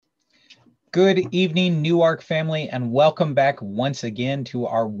Good evening, Newark family, and welcome back once again to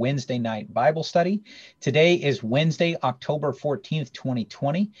our Wednesday night Bible study. Today is Wednesday, October 14th,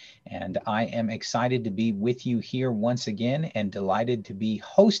 2020, and I am excited to be with you here once again and delighted to be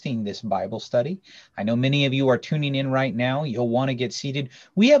hosting this Bible study. I know many of you are tuning in right now. You'll want to get seated.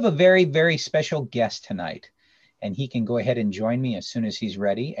 We have a very, very special guest tonight, and he can go ahead and join me as soon as he's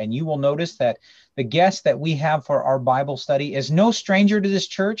ready. And you will notice that the guest that we have for our Bible study is no stranger to this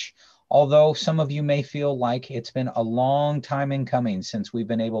church. Although some of you may feel like it's been a long time in coming since we've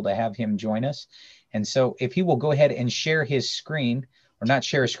been able to have him join us. And so if he will go ahead and share his screen, or not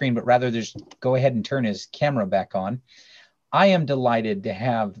share a screen, but rather just go ahead and turn his camera back on. I am delighted to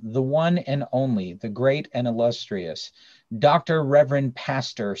have the one and only, the great and illustrious Dr. Reverend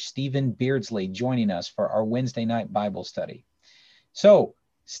Pastor Stephen Beardsley joining us for our Wednesday night Bible study. So,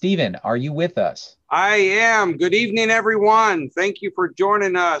 Stephen, are you with us? I am. Good evening, everyone. Thank you for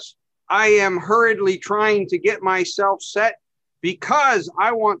joining us. I am hurriedly trying to get myself set because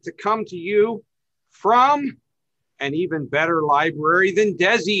I want to come to you from an even better library than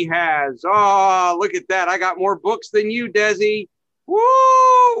Desi has. Oh, look at that. I got more books than you, Desi. Woo!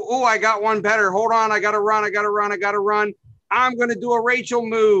 Oh, I got one better. Hold on. I got to run. I'm going to do a Rachel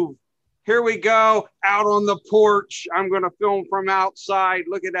move. Here we go. Out on the porch. I'm going to film from outside.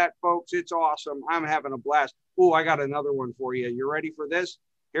 Look at that, folks. It's awesome. I'm having a blast. Oh, I got another one for you. You ready for this?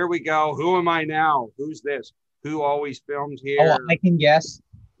 Here we go. Who am I now? Who's this? Who always films here? Oh, I can guess.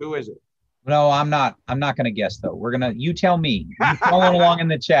 Who is it? No, I'm not going to guess though. You tell me. You follow along in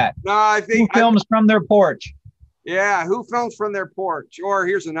the chat. No, I think who films from their porch? Yeah, who films from their porch? Or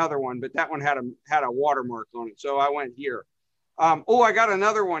here's another one, but that one had a watermark on it, so I went here. Oh, I got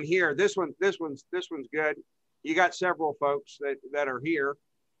another one here. This one's good. You got several folks that are here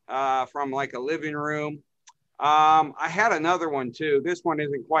from like a living room. I had another one too. This one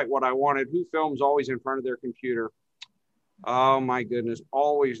isn't quite what I wanted. Who films always in front of their computer? Oh my goodness,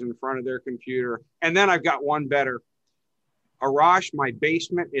 always in front of their computer. And then I've got one better. Arash, my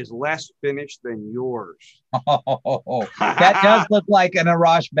basement is less finished than yours. Oh, that does look like an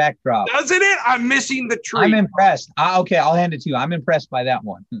Arash backdrop. Doesn't it? I'm missing the tree. I'm impressed. Okay, I'll hand it to you. I'm impressed by that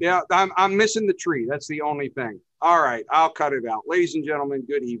one. Yeah, I'm missing the tree. That's the only thing. All right, I'll cut it out. Ladies and gentlemen,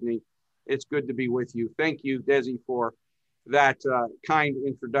 good evening. It's good to be with you. Thank you, Desi, for that kind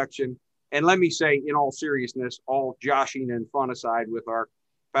introduction. And let me say, in all seriousness, all joshing and fun aside with our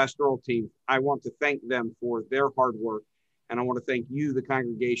pastoral team, I want to thank them for their hard work. And I want to thank you, the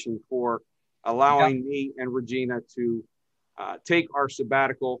congregation, for allowing me and Regina to take our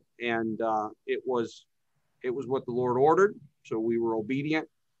sabbatical. And it was what the Lord ordered. So we were obedient.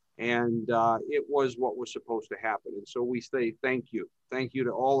 And it was what was supposed to happen. And so we say thank you. Thank you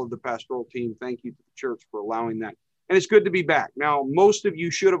to all of the pastoral team. Thank you to the church for allowing that. And it's good to be back. Now, most of you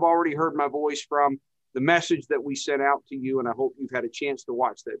should have already heard my voice from the message that we sent out to you. And I hope you've had a chance to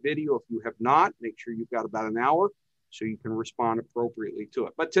watch that video. If you have not, make sure you've got about an hour so you can respond appropriately to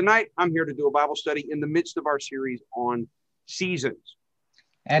it. But tonight, I'm here to do a Bible study in the midst of our series on seasons.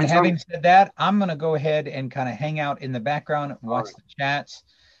 And having said that, I'm going to go ahead and kind of hang out in the background, watch the chats,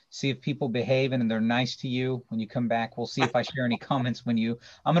 see if people behave and they're nice to you. When you come back, we'll see if I share any comments I'm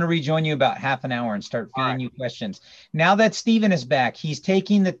going to rejoin you about half an hour and start feeding you questions. Now that Stephen is back, he's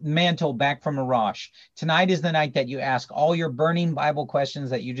taking the mantle back from Arash. Tonight is the night that you ask all your burning Bible questions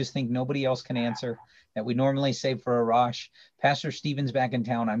that you just think nobody else can answer, that we normally save for Arash. Pastor Stephen's back in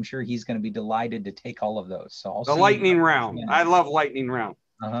town. I'm sure he's going to be delighted to take all of those. So the lightning round. I love lightning round.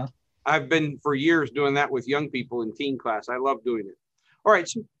 Uh-huh. I've been for years doing that with young people in teen class. I love doing it. All right.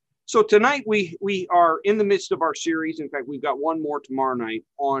 So tonight we are in the midst of our series. In fact, we've got one more tomorrow night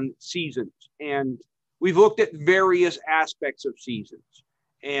on seasons. And we've looked at various aspects of seasons.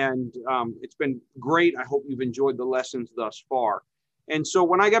 And it's been great. I hope you've enjoyed the lessons thus far. And so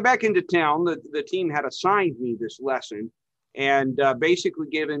when I got back into town, the team had assigned me this lesson and basically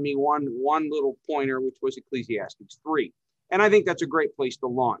given me one little pointer, which was Ecclesiastes 3. And I think that's a great place to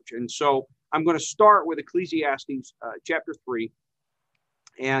launch. And so I'm going to start with Ecclesiastes chapter 3.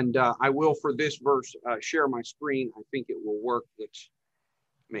 And I will, for this verse, share my screen. I think it will work. Let's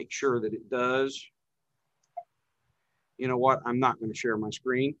make sure that it does. You know what? I'm not going to share my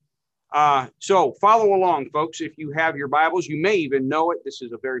screen. So follow along, folks. If you have your Bibles, you may even know it. This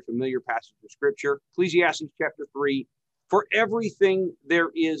is a very familiar passage of Scripture. Ecclesiastes chapter 3. For everything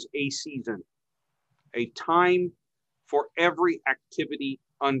there is a season, a time for every activity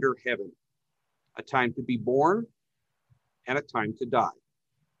under heaven, a time to be born and a time to die,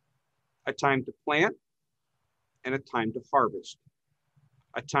 a time to plant and a time to harvest,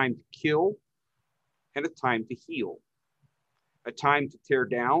 a time to kill and a time to heal, a time to tear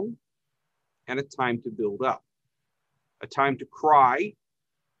down and a time to build up, a time to cry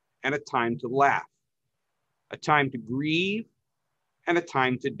and a time to laugh, a time to grieve and a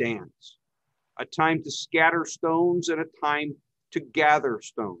time to dance, a time to scatter stones and a time to gather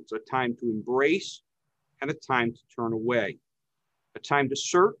stones, a time to embrace and a time to turn away, a time to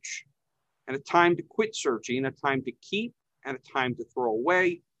search and a time to quit searching, a time to keep and a time to throw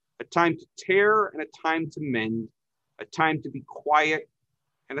away, a time to tear and a time to mend, a time to be quiet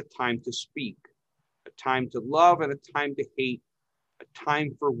and a time to speak, a time to love and a time to hate, a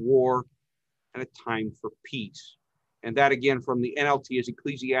time for war and a time for peace. And that again from the NLT is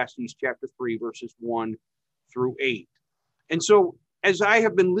Ecclesiastes chapter 3, verses 1 through 8. And so as I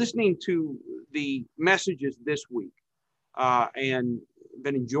have been listening to the messages this week and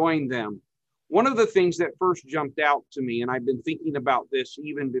been enjoying them, one of the things that first jumped out to me, and I've been thinking about this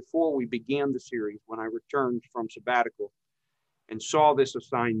even before we began the series when I returned from sabbatical and saw this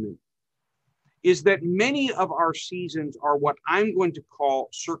assignment, is that many of our seasons are what I'm going to call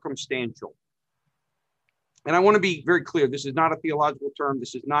circumstantial. And I want to be very clear. This is not a theological term.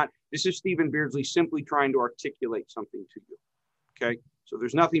 This is Stephen Beardsley simply trying to articulate something to you. Okay. So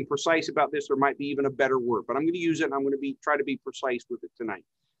there's nothing precise about this. There might be even a better word, but I'm going to use it and I'm going to try to be precise with it tonight.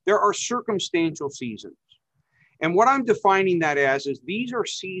 There are circumstantial seasons. And what I'm defining that as is these are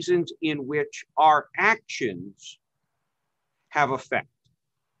seasons in which our actions have effect.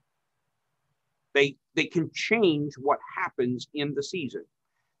 They can change what happens in the season.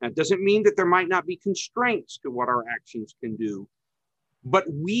 That doesn't mean that there might not be constraints to what our actions can do, but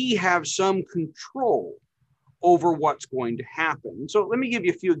we have some control over what's going to happen. So let me give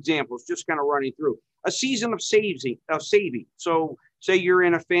you a few examples, just kind of running through. A season of saving. So say you're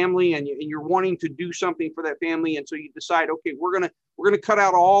in a family and you're wanting to do something for that family, and so you decide, okay, we're gonna cut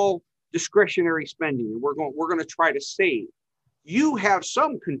out all discretionary spending, and we're gonna try to save. You have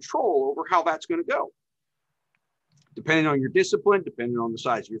some control over how that's going to go. Depending on your discipline, depending on the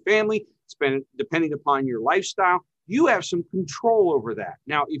size of your family, depending upon your lifestyle, you have some control over that.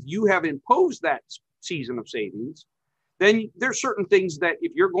 Now, if you have imposed that season of savings, then there's certain things that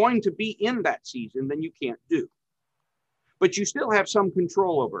if you're going to be in that season, then you can't do. But you still have some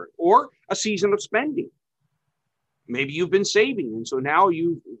control over it. Or a season of spending. Maybe you've been saving, and so now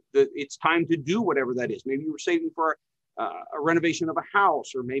it's time to do whatever that is. Maybe you were saving for a renovation of a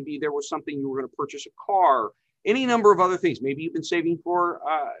house, or maybe there was something you were going to purchase a car, any number of other things. Maybe you've been saving for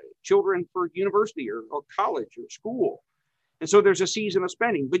children for university or college or school. And so there's a season of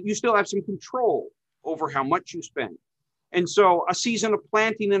spending, but you still have some control over how much you spend. And so a season of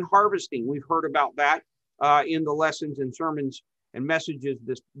planting and harvesting, we've heard about that in the lessons and sermons and messages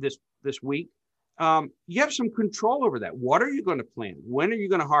this week. You have some control over that. What are you going to plant? When are you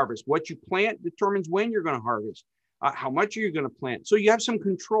going to harvest? What you plant determines when you're going to harvest. How much are you going to plant? So you have some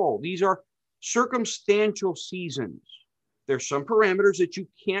control. These are circumstantial seasons. There's some parameters that you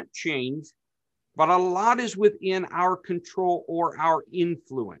can't change, but a lot is within our control or our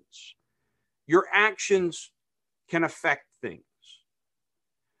influence. Your actions can affect things.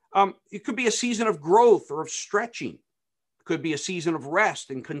 It could be a season of growth or of stretching. It could be a season of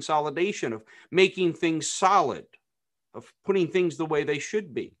rest and consolidation, of making things solid, of putting things the way they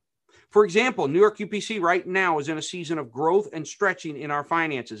should be. For example, New York UPC right now is in a season of growth and stretching in our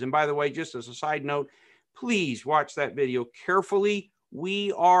finances. And by the way, just as a side note, please watch that video carefully.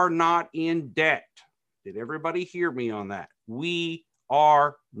 We are not in debt. Did everybody hear me on that? We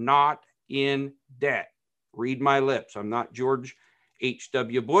are not in debt. Read my lips. I'm not George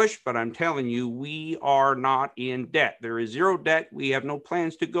H.W. Bush, but I'm telling you, we are not in debt. There is zero debt. We have no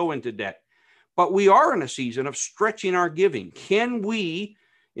plans to go into debt. But we are in a season of stretching our giving. Can we,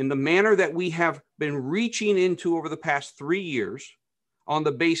 in the manner that we have been reaching into over the past 3 years on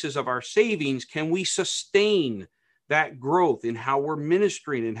the basis of our savings, can we sustain that growth in how we're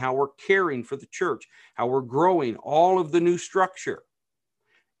ministering and how we're caring for the church, how we're growing, all of the new structure?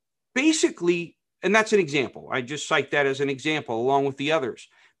 Basically, and that's an example. I just cite that as an example along with the others.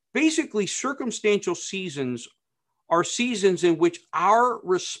 Basically, circumstantial seasons are seasons in which our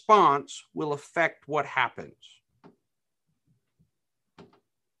response will affect what happens.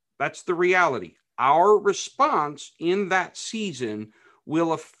 That's the reality. Our response in that season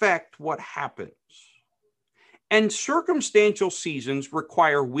will affect what happens. And circumstantial seasons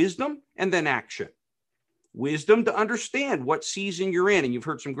require wisdom and then action. Wisdom to understand what season you're in. And you've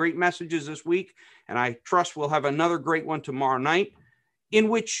heard some great messages this week, and I trust we'll have another great one tomorrow night, in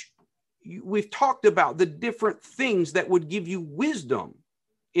which we've talked about the different things that would give you wisdom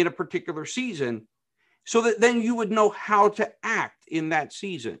in a particular season, so that then you would know how to act in that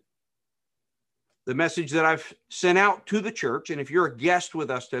season. the message that I've sent out to the church. And if you're a guest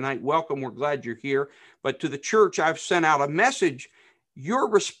with us tonight, welcome. We're glad you're here. But to the church, I've sent out a message. Your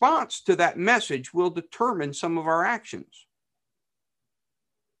response to that message will determine some of our actions.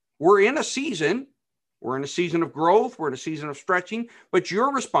 We're in a season. We're in a season of growth. We're in a season of stretching. But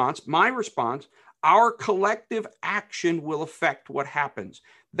your response, my response, our collective action will affect what happens.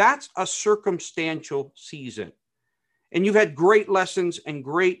 That's a circumstantial season. And you've had great lessons and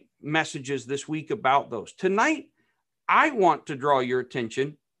great messages this week about those. Tonight, I want to draw your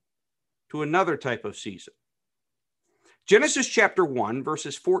attention to another type of season. Genesis chapter 1,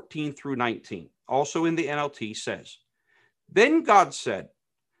 verses 14 through 19, also in the NLT, says, "Then God said,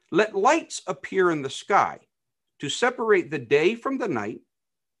 'Let lights appear in the sky to separate the day from the night.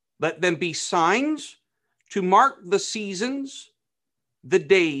 Let them be signs to mark the seasons, the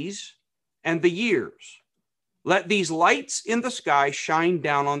days, and the years. Let these lights in the sky shine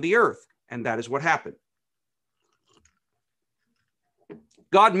down on the earth.'" And that is what happened.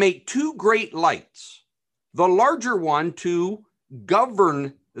 God made two great lights, the larger one to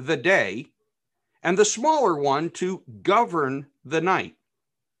govern the day, and the smaller one to govern the night.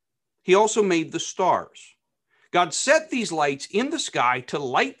 He also made the stars. God set these lights in the sky to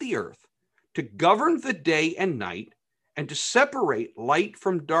light the earth, to govern the day and night, and to separate light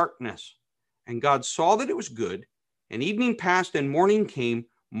from darkness. And God saw that it was good, and evening passed and morning came,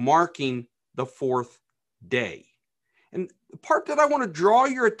 marking the fourth day. And the part that I want to draw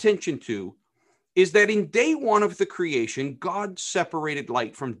your attention to is that in day one of the creation, God separated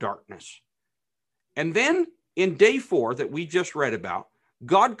light from darkness. And then in day 4 that we just read about,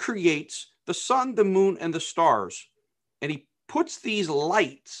 God creates the sun, the moon, and the stars, and he puts these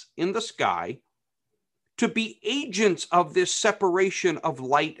lights in the sky to be agents of this separation of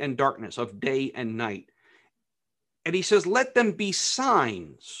light and darkness, of day and night. And he says, let them be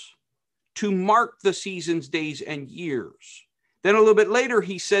signs to mark the seasons, days, and years. Then a little bit later,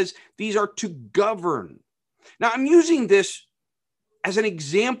 he says, these are to govern. Now, I'm using this as an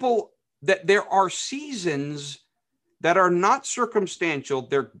example that there are seasons that are not circumstantial,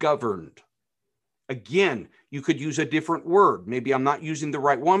 they're governed. Again, you could use a different word. Maybe I'm not using the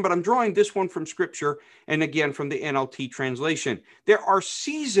right one, but I'm drawing this one from Scripture, and again from the NLT translation. There are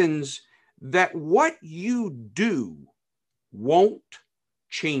seasons that what you do won't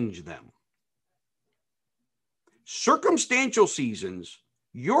change them. Circumstantial seasons,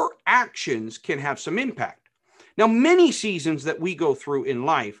 your actions can have some impact. Now, many seasons that we go through in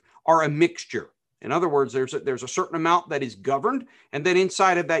life are a mixture. In other words, there's a certain amount that is governed, and then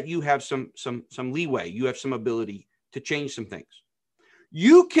inside of that, you have some leeway. You have some ability to change some things.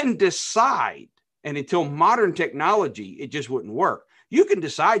 You can decide, and until modern technology, it just wouldn't work. You can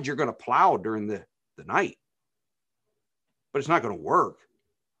decide you're going to plow during the night, but it's not going to work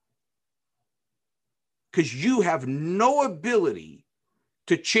because you have no ability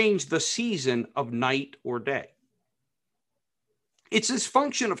to change the season of night or day. It's this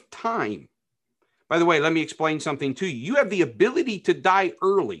function of time. By the way, let me explain something to you. You have the ability to die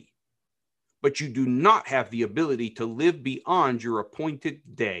early, but you do not have the ability to live beyond your appointed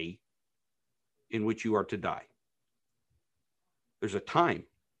day in which you are to die. There's a time.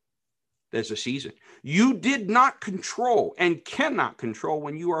 There's a season. You did not control and cannot control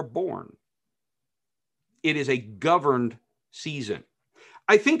when you are born. It is a governed season.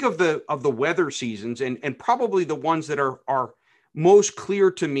 I think of the weather seasons, and probably the ones that are most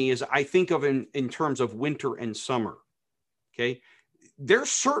clear to me is I think of in terms of winter and summer. Okay. There's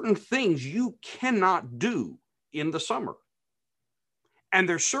certain things you cannot do in the summer. And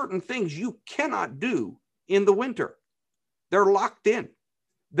there's certain things you cannot do in the winter. They're locked in.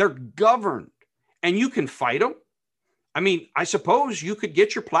 They're governed. And you can fight them. I mean, I suppose you could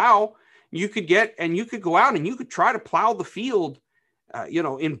get your plow, you could go out and you could try to plow the field,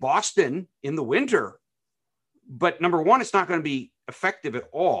 in Boston in the winter. But number one, it's not going to be effective at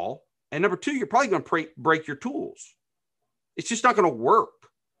all. And number two, you're probably going to break your tools. It's just not going to work.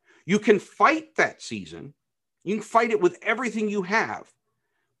 You can fight that season. You can fight it with everything you have,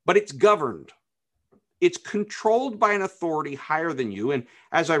 but it's governed. It's controlled by an authority higher than you. And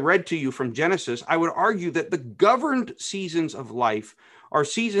as I read to you from Genesis, I would argue that the governed seasons of life are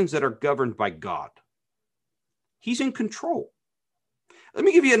seasons that are governed by God. He's in control. Let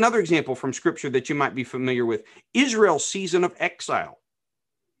me give you another example from Scripture that you might be familiar with. Israel's season of exile.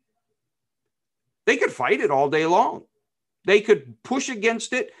 They could fight it all day long. They could push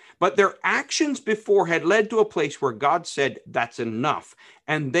against it, but their actions before had led to a place where God said, that's enough.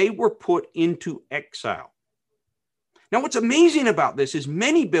 And they were put into exile. Now, what's amazing about this is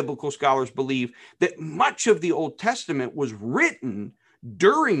many biblical scholars believe that much of the Old Testament was written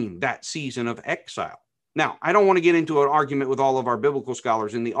during that season of exile. Now, I don't want to get into an argument with all of our biblical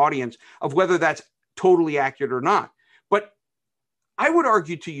scholars in the audience of whether that's totally accurate or not. But I would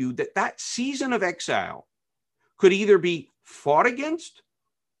argue to you that that season of exile could either be fought against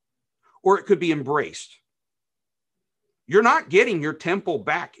or it could be embraced. You're not getting your temple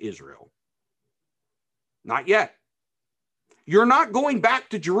back, Israel. Not yet. You're not going back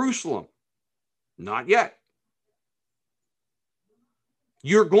to Jerusalem. Not yet.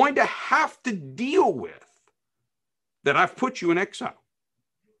 You're going to have to deal with that I've put you in exile.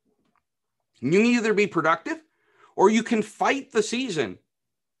 You can either be productive or you can fight the season,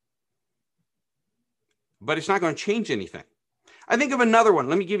 but it's not going to change anything. I think of another one.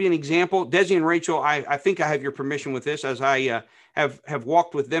 Let me give you an example. Desi and Rachel, I think I have your permission with this, as I have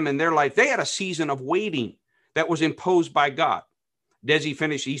walked with them in their life. They had a season of waiting that was imposed by God. Desi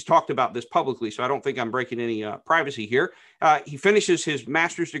finished, he's talked about this publicly, so I don't think I'm breaking any privacy here. He finishes his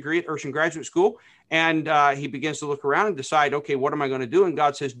master's degree at Urshan Graduate School, and he begins to look around and decide, okay, what am I going to do? And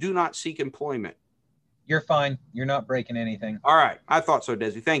God says, do not seek employment. You're fine. You're not breaking anything. All right. I thought so,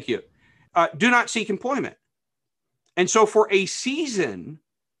 Desi. Thank you. Do not seek employment. And so for a season,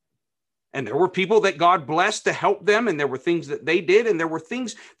 and there were people that God blessed to help them, and there were things that they did, and there were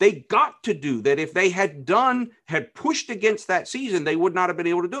things they got to do that if they had pushed against that season, they would not have been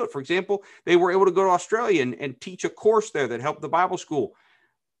able to do it. For example, they were able to go to Australia and teach a course there that helped the Bible school.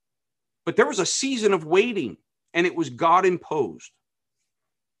 But there was a season of waiting, and it was God imposed.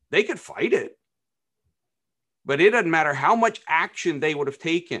 They could fight it, but it doesn't matter how much action they would have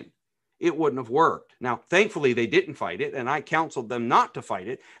taken. It wouldn't have worked. Now, thankfully, they didn't fight it, and I counseled them not to fight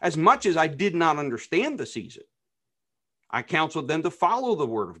it as much as I did not understand the season. I counseled them to follow the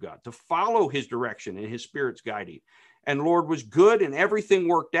word of God, to follow his direction and his Spirit's guiding. And Lord was good, and everything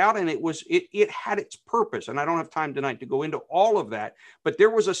worked out, and it had its purpose. And I don't have time tonight to go into all of that, but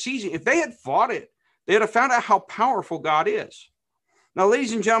there was a season. If they had fought it, they would have found out how powerful God is. Now,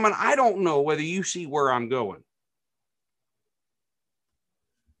 ladies and gentlemen, I don't know whether you see where I'm going.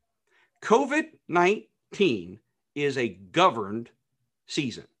 COVID-19 is a governed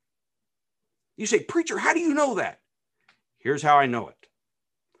season. You say, preacher, how do you know that? Here's how I know it.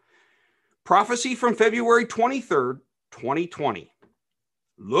 Prophecy from February 23rd, 2020.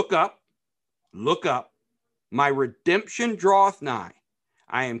 Look up, my redemption draweth nigh.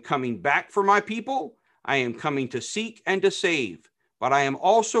 I am coming back for my people. I am coming to seek and to save, but I am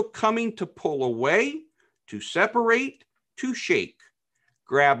also coming to pull away, to separate, to shake.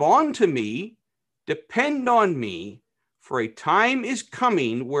 Grab on to me, depend on me, for a time is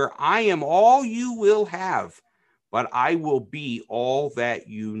coming where I am all you will have, but I will be all that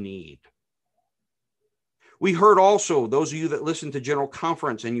you need. We heard also, those of you that listened to General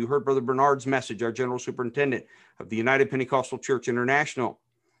Conference, and you heard Brother Bernard's message, our General Superintendent of the United Pentecostal Church International.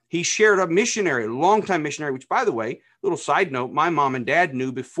 He shared a missionary, a longtime missionary, which, by the way, little side note, my mom and dad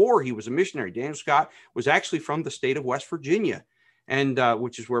knew before he was a missionary. Daniel Scott was actually from the state of West Virginia, and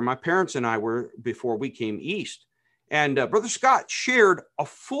which is where my parents and I were before we came east. And Brother Scott shared a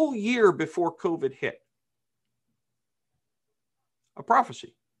full year before COVID hit a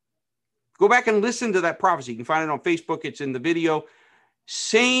prophecy. Go back and listen to that prophecy. You can find it on Facebook. It's in the video.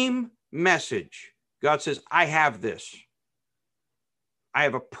 Same message. God says, I have this. I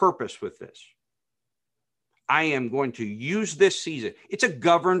have a purpose with this. I am going to use this season. It's a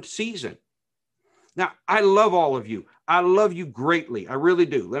governed season. Now, I love all of you. I love you greatly. I really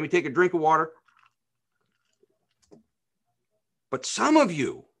do. Let me take a drink of water. But some of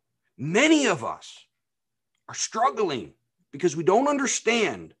you, many of us, are struggling because we don't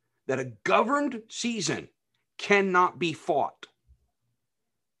understand that a governed season cannot be fought.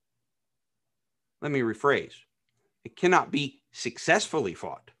 Let me rephrase. It cannot be successfully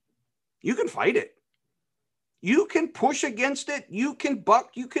fought. You can fight it. You can push against it. You can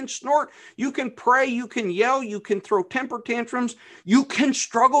buck. You can snort. You can pray. You can yell. You can throw temper tantrums. You can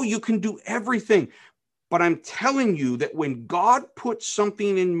struggle. You can do everything. But I'm telling you that when God puts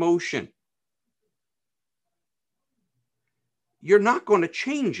something in motion, you're not going to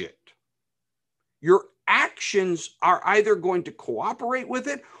change it. Your actions are either going to cooperate with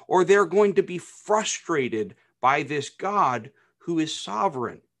it or they're going to be frustrated by this God who is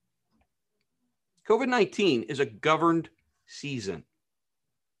sovereign. COVID-19 is a governed season.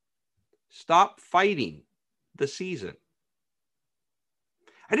 Stop fighting the season.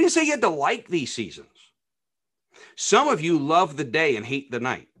 I didn't say you had to like these seasons. Some of you love the day and hate the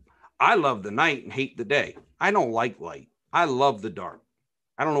night. I love the night and hate the day. I don't like light. I love the dark.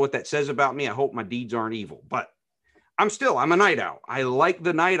 I don't know what that says about me. I hope my deeds aren't evil, but I'm a night owl. I like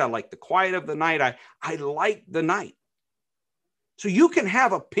the night. I like the quiet of the night. I like the night. So you can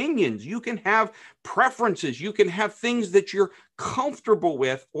have opinions, you can have preferences, you can have things that you're comfortable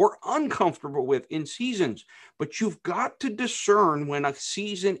with or uncomfortable with in seasons, but you've got to discern when a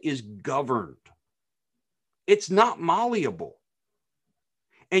season is governed. It's not malleable.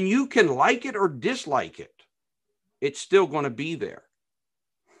 And you can like it or dislike it. It's still going to be there.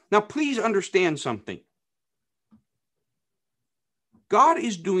 Now, please understand something. God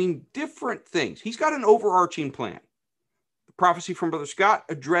is doing different things. He's got an overarching plan. The prophecy from Brother Scott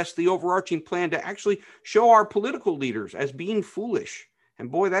addressed the overarching plan to actually show our political leaders as being foolish. And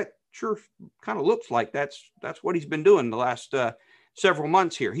boy, that sure kind of looks like that's what he's been doing the last several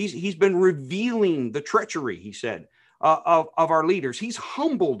months here. He's been revealing the treachery, he said, of our leaders. He's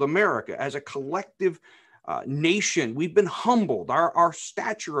humbled America as a collective nation. We've been humbled. Our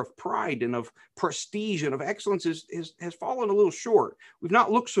stature of pride and of prestige and of excellence has fallen a little short. We've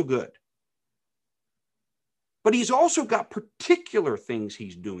not looked so good. But he's also got particular things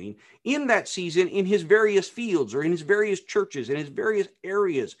he's doing in that season in his various fields or in his various churches, in his various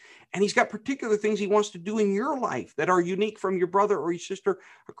areas. And he's got particular things he wants to do in your life that are unique from your brother or your sister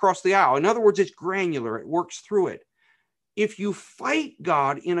across the aisle. In other words, it's granular. It works through it. If you fight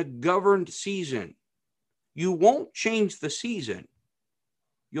God in a governed season, you won't change the season.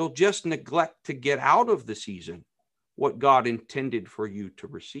 You'll just neglect to get out of the season what God intended for you to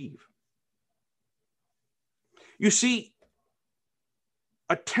receive. You see,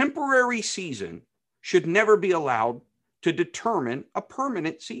 a temporary season should never be allowed to determine a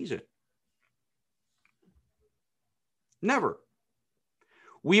permanent season. Never.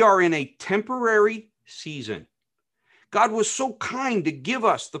 We are in a temporary season. God was so kind to give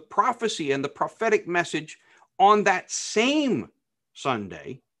us the prophecy and the prophetic message on that same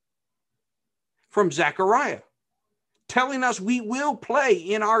Sunday from Zechariah, telling us we will play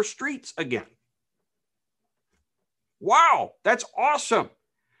in our streets again. Wow, that's awesome.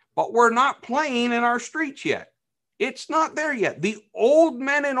 But we're not playing in our streets yet. It's not there yet. The old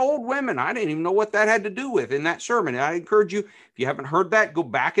men and old women, I didn't even know what that had to do with in that sermon. I encourage you, if you haven't heard that, go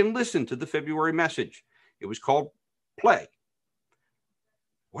back and listen to the February message. It was called Play.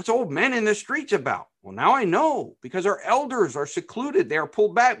 What's old men in the streets about? Well, now I know, because our elders are secluded. They are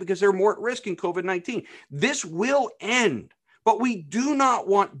pulled back because they're more at risk in COVID-19. This will end, but we do not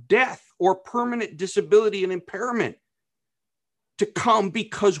want death or permanent disability and impairment to come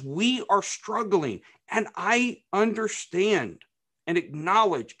because we are struggling. And I understand and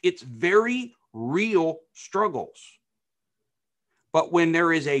acknowledge it's very real struggles. But when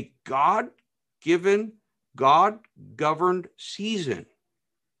there is a God-given, God-governed season,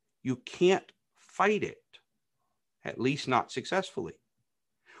 you can't fight it, at least not successfully.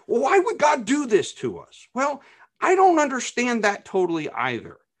 Well, why would God do this to us? Well, I don't understand that totally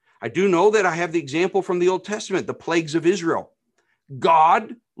either. I do know that I have the example from the Old Testament, the plagues of Israel.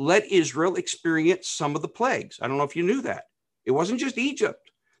 God let Israel experience some of the plagues. I don't know if you knew that. It wasn't just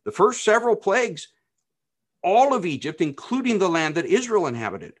Egypt. The first several plagues, all of Egypt, including the land that Israel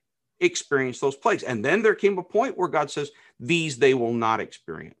inhabited, experienced those plagues. And then there came a point where God says, these they will not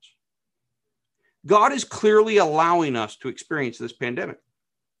experience. God is clearly allowing us to experience this pandemic.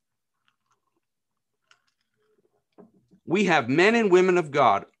 We have men and women of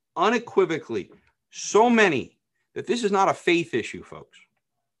God, unequivocally, so many, that this is not a faith issue, folks.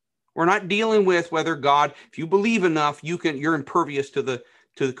 We're not dealing with whether God, if you believe enough, you're impervious to the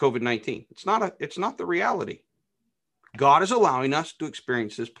COVID-19. It's not the reality. God is allowing us to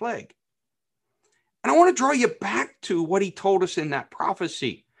experience this plague. And I want to draw you back to what he told us in that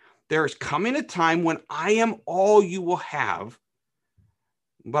prophecy. There is coming a time when I am all you will have,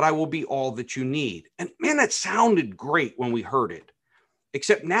 but I will be all that you need. And man, that sounded great when we heard it.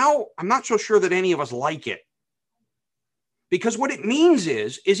 Except now I'm not so sure that any of us like it. Because what it means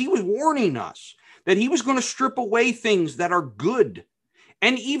is he was warning us that he was going to strip away things that are good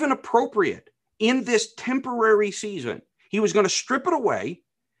and even appropriate in this temporary season. He was going to strip it away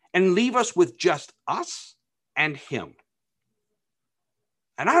and leave us with just us and him.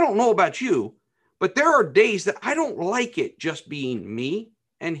 And I don't know about you, but there are days that I don't like it just being me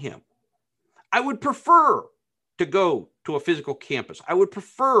and him. I would prefer to go to a physical campus. I would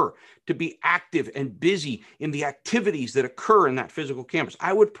prefer to be active and busy in the activities that occur in that physical campus.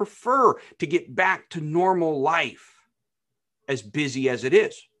 I would prefer to get back to normal life, as busy as it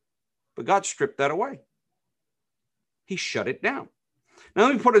is. But God stripped that away. He shut it down. Now,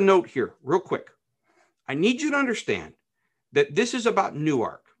 let me put a note here real quick. I need you to understand that this is about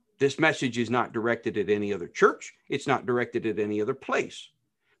Newark. This message is not directed at any other church. It's not directed at any other place.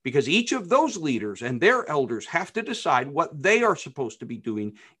 Because each of those leaders and their elders have to decide what they are supposed to be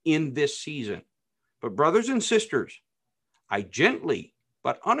doing in this season. But brothers and sisters, I gently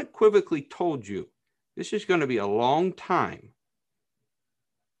but unequivocally told you this is going to be a long time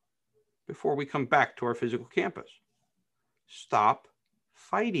before we come back to our physical campus. Stop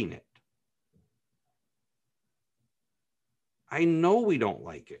fighting it. I know we don't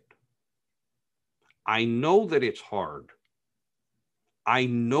like it. I know that it's hard. I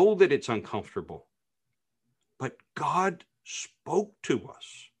know that it's uncomfortable. But God spoke to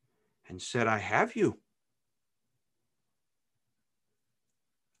us and said, I have you.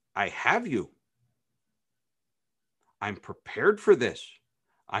 I have you. I'm prepared for this.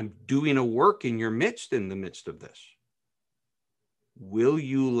 I'm doing a work in your midst in the midst of this. Will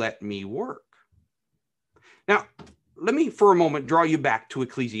you let me work? Now, let me for a moment draw you back to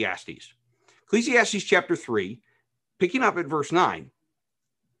Ecclesiastes. Ecclesiastes chapter 3, picking up at verse 9.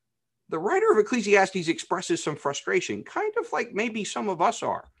 The writer of Ecclesiastes expresses some frustration, kind of like maybe some of us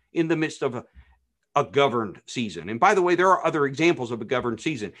are in the midst of a governed season. And by the way, there are other examples of a governed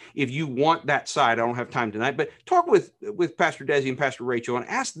season. If you want that side, I don't have time tonight, but talk with Pastor Desi and Pastor Rachel and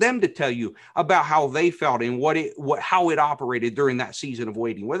ask them to tell you about how they felt and how it operated during that season of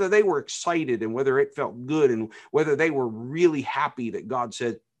waiting, whether they were excited and whether it felt good and whether they were really happy that God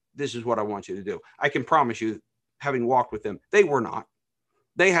said, this is what I want you to do. I can promise you, having walked with them, they were not.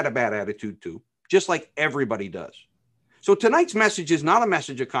 They had a bad attitude too, just like everybody does. So tonight's message is not a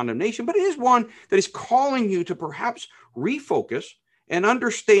message of condemnation, but it is one that is calling you to perhaps refocus and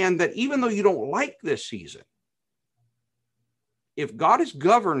understand that even though you don't like this season, if God is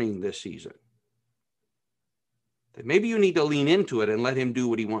governing this season, then maybe you need to lean into it and let him do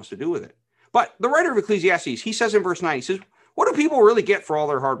what he wants to do with it. But the writer of Ecclesiastes, he says in verse 9, he says, what do people really get for all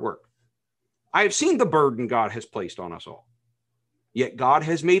their hard work? I have seen the burden God has placed on us all. Yet God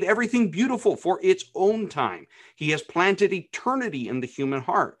has made everything beautiful for its own time. He has planted eternity in the human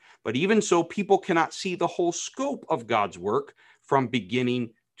heart. But even so, people cannot see the whole scope of God's work from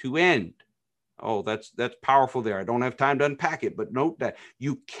beginning to end. Oh, that's powerful there. I don't have time to unpack it, but note that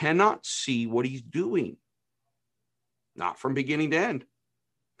you cannot see what he's doing. Not from beginning to end.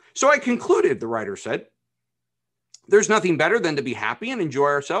 So I concluded, the writer said, there's nothing better than to be happy and enjoy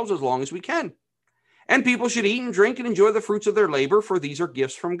ourselves as long as we can. And people should eat and drink and enjoy the fruits of their labor, for these are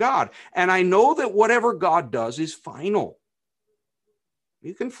gifts from God. And I know that whatever God does is final.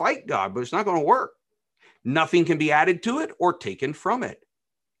 You can fight God, but it's not going to work. Nothing can be added to it or taken from it.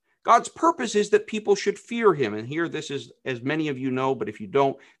 God's purpose is that people should fear him. And here, this is, as many of you know, but if you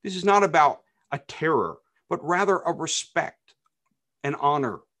don't, this is not about a terror, but rather a respect, an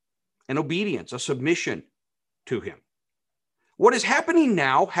honor, an obedience, a submission to him. What is happening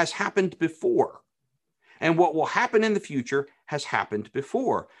now has happened before. And what will happen in the future has happened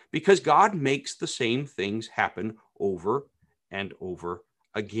before, because God makes the same things happen over and over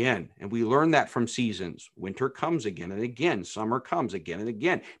again. And we learn that from seasons. Winter comes again and again. Summer comes again and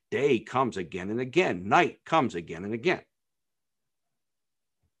again. Day comes again and again. Night comes again and again.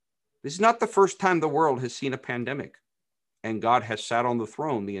 This is not the first time the world has seen a pandemic, and God has sat on the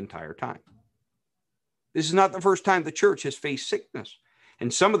throne the entire time. This is not the first time the church has faced sickness.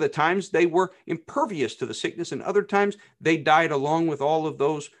 And some of the times they were impervious to the sickness, and other times they died along with all of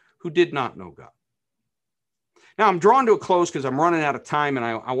those who did not know God. Now, I'm drawn to a close because I'm running out of time, and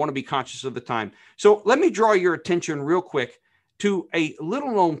I want to be conscious of the time. So let me draw your attention real quick to a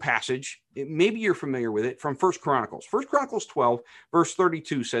little-known passage. Maybe you're familiar with it, from 1 Chronicles. 1 Chronicles 12, verse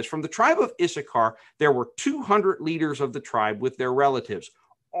 32 says, from the tribe of Issachar, there were 200 leaders of the tribe with their relatives.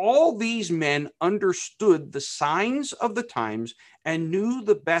 All these men understood the signs of the times and knew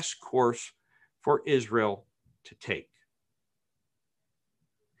the best course for Israel to take.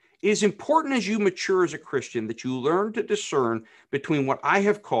 It is important as you mature as a Christian that you learn to discern between what I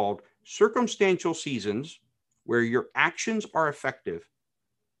have called circumstantial seasons, where your actions are effective.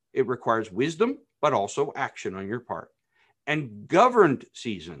 It requires wisdom, but also action on your part. And governed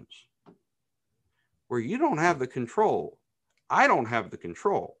seasons, where you don't have the control. I don't have the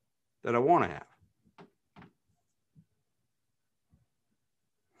control that I want to have.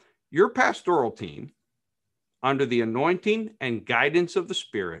 Your pastoral team, under the anointing and guidance of the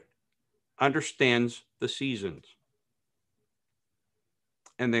Spirit, understands the seasons.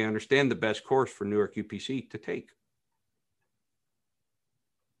 And they understand the best course for Newark UPC to take.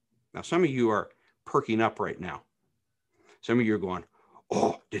 Now, some of you are perking up right now. Some of you are going,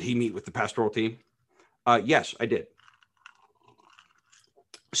 oh, did he meet with the pastoral team? Yes, I did.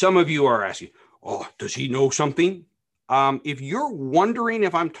 Some of you are asking, oh, does he know something? If you're wondering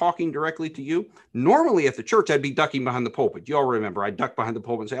if I'm talking directly to you, normally at the church, I'd be ducking behind the pulpit. You all remember, I duck behind the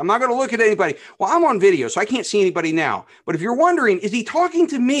pulpit and say, I'm not going to look at anybody. Well, I'm on video, so I can't see anybody now. But if you're wondering, is he talking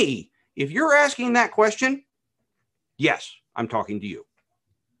to me? If you're asking that question, yes, I'm talking to you.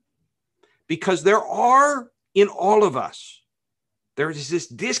 Because there are in all of us, there is this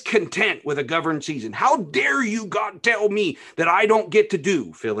discontent with a governed season. How dare you, God, tell me that I don't get to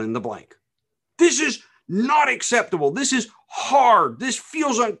do, fill in the blank. This is not acceptable. This is hard. This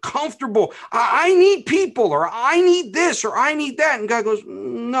feels uncomfortable. I need people, or I need this, or I need that. And God goes,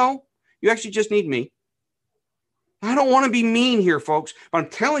 no, you actually just need me. I don't want to be mean here, folks, but I'm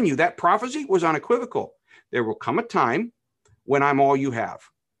telling you, that prophecy was unequivocal. There will come a time when I'm all you have.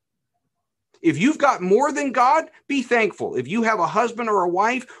 If you've got more than God, be thankful. If you have a husband or a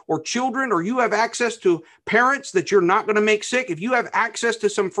wife or children, or you have access to parents that you're not going to make sick, if you have access to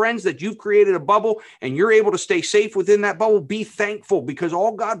some friends that you've created a bubble and you're able to stay safe within that bubble, be thankful, because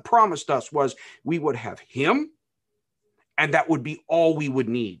all God promised us was we would have him, and that would be all we would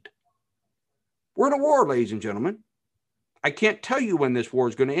need. We're in a war, ladies and gentlemen. I can't tell you when this war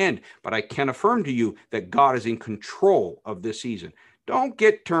is going to end, but I can affirm to you that God is in control of this season. Don't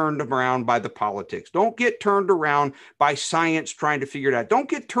get turned around by the politics. Don't get turned around by science trying to figure it out. Don't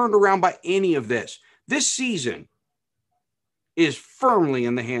get turned around by any of this. This season is firmly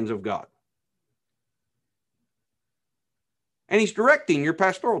in the hands of God. And he's directing your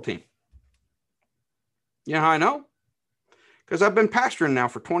pastoral team. You know how I know? Because I've been pastoring now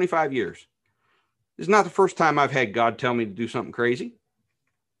for 25 years. This is not the first time I've had God tell me to do something crazy.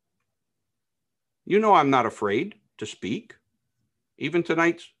 You know I'm not afraid to speak. Even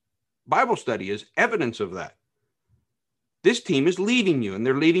tonight's Bible study is evidence of that. This team is leading you, and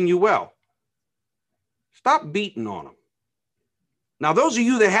they're leading you well. Stop beating on them. Now, those of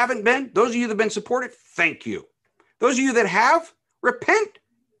you that haven't been, those of you that have been supported, thank you. Those of you that have, repent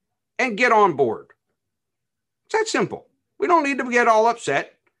and get on board. It's that simple. We don't need to get all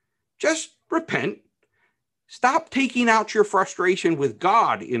upset. Just repent. Stop taking out your frustration with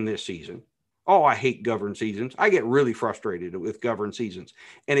God in this season. Oh, I hate governed seasons. I get really frustrated with governed seasons.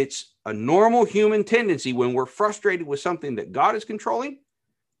 And it's a normal human tendency when we're frustrated with something that God is controlling.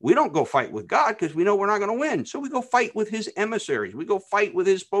 We don't go fight with God because we know we're not going to win. So we go fight with his emissaries. We go fight with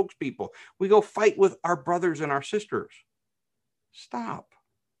his spokespeople. We go fight with our brothers and our sisters. Stop.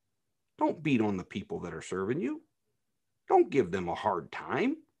 Don't beat on the people that are serving you. Don't give them a hard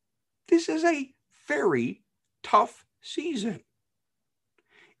time. This is a very tough season.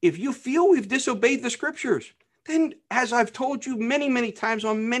 If you feel we've disobeyed the scriptures, then, as I've told you many, many times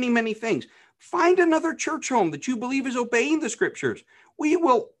on many, many things, find another church home that you believe is obeying the scriptures. We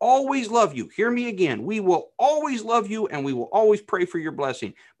will always love you. Hear me again. We will always love you, and we will always pray for your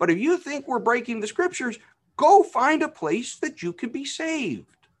blessing. But if you think we're breaking the scriptures, go find a place that you can be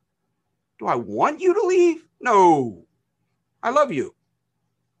saved. Do I want you to leave? No. I love you.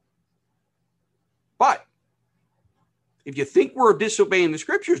 But if you think we're disobeying the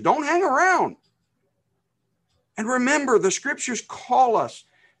scriptures, don't hang around. And remember, the scriptures call us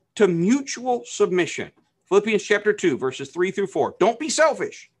to mutual submission. Philippians chapter 2, verses 3 through 4. Don't be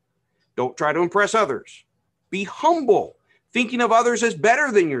selfish. Don't try to impress others. Be humble, thinking of others as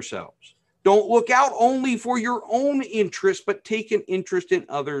better than yourselves. Don't look out only for your own interest, but take an interest in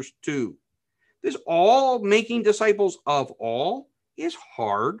others too. This all, making disciples of all, is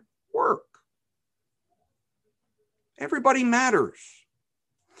hard work. Everybody matters.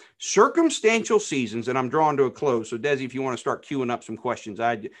 Circumstantial seasons, and I'm drawing to a close. So Desi, if you want to start queuing up some questions,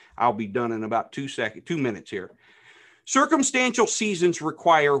 I'll be done in about 2 minutes here. Circumstantial seasons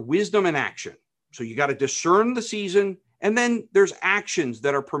require wisdom and action. So you got to discern the season, and then there's actions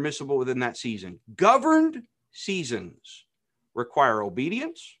that are permissible within that season. Governed seasons require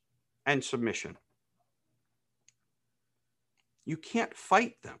obedience and submission. You can't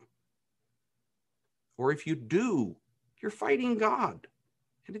fight them. Or if you do, you're fighting God,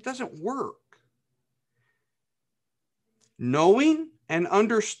 and it doesn't work. Knowing and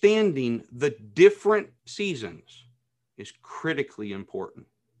understanding the different seasons is critically important.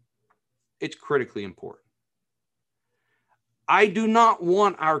 It's critically important. I do not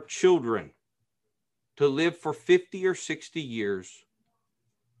want our children to live for 50 or 60 years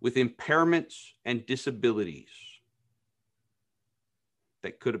with impairments and disabilities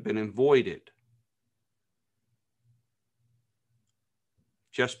that could have been avoided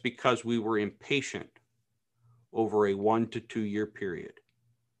just because we were impatient over a 1 to 2 year period.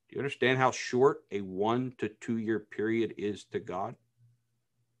 Do you understand how short a 1 to 2 year period is to God?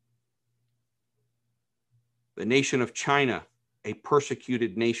 The nation of China, a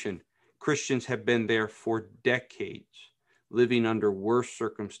persecuted nation, Christians have been there for decades, living under worse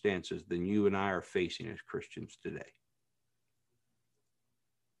circumstances than you and I are facing as Christians today.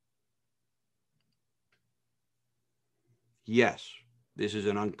 Yes, this is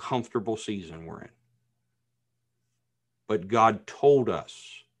an uncomfortable season we're in. But God told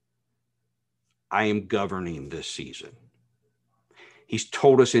us, I am governing this season. He's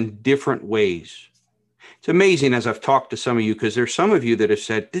told us in different ways. It's amazing as I've talked to some of you, because there's some of you that have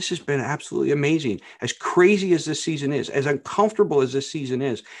said, this has been absolutely amazing. As crazy as this season is, as uncomfortable as this season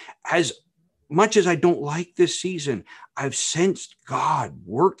is, as much as I don't like this season, I've sensed God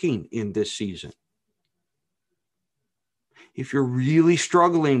working in this season. If you're really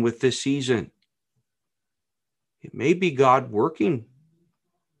struggling with this season, it may be God working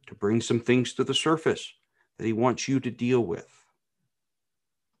to bring some things to the surface that he wants you to deal with.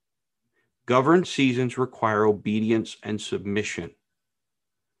 Governed seasons require obedience and submission.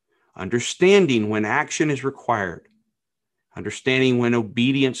 Understanding when action is required. Understanding when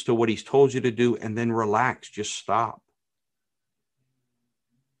obedience to what he's told you to do, and then relax, just stop.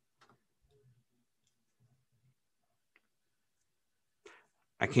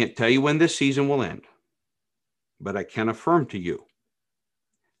 I can't tell you when this season will end, but I can affirm to you,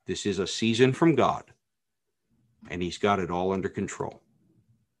 this is a season from God, and he's got it all under control.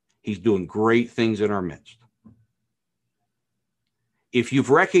 He's doing great things in our midst. If you've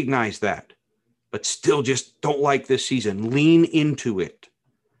recognized that, but still just don't like this season, lean into it.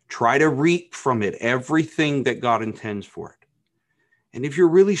 Try to reap from it everything that God intends for it. And if you're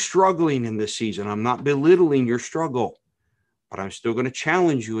really struggling in this season, I'm not belittling your struggle, but I'm still going to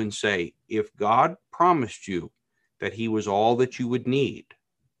challenge you and say, if God promised you that he was all that you would need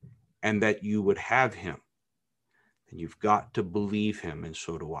and that you would have him, then you've got to believe him, and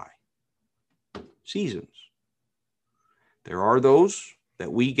so do I. Seasons. There are those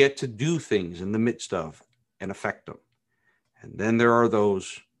that we get to do things in the midst of and affect them. And then there are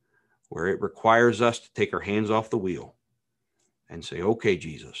those where it requires us to take our hands off the wheel and say, okay,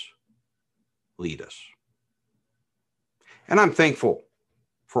 Jesus, lead us. And I'm thankful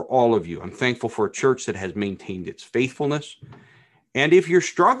for all of you. I'm thankful for a church that has maintained its faithfulness. And if you're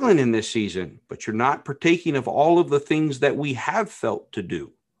struggling in this season, but you're not partaking of all of the things that we have felt to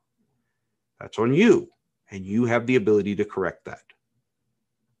do, that's on you. And you have the ability to correct that.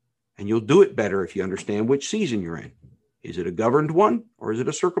 And you'll do it better if you understand which season you're in. Is it a governed one or is it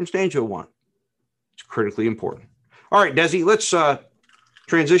a circumstantial one? It's critically important. All right, Desi, let's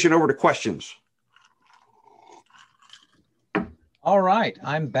transition over to questions. All right,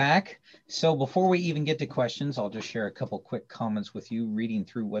 I'm back. So before we even get to questions, I'll just share a couple quick comments with you, reading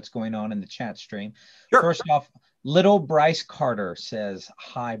through what's going on in the chat stream. Sure. First off, little Bryce Carter says,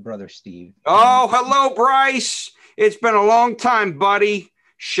 hi, Brother Steve. Oh, hello, Bryce. It's been a long time, buddy.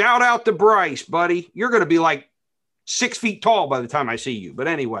 Shout out to Bryce, buddy. You're going to be like 6 feet tall by the time I see you. But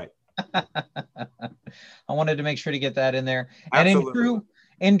anyway. I wanted to make sure to get that in there. Absolutely.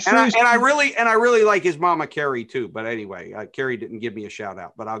 And I really like his mama Carrie too. But anyway, Carrie didn't give me a shout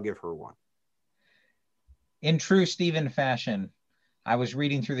out, but I'll give her one. In true Stephen fashion, I was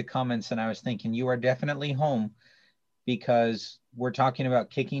reading through the comments and I was thinking, you are definitely home, because we're talking about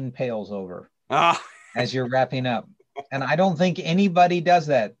kicking pails over as you're wrapping up. And I don't think anybody does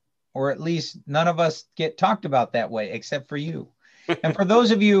that, or at least none of us get talked about that way, except for you. And for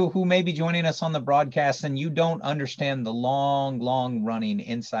those of you who may be joining us on the broadcast and you don't understand the long running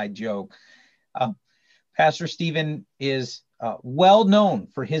inside joke, Pastor Stephen is well known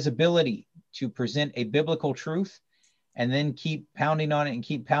for his ability to present a biblical truth and then keep pounding on it and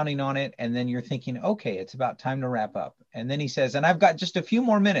keep pounding on it. And then you're thinking, okay, it's about time to wrap up. And then he says, and I've got just a few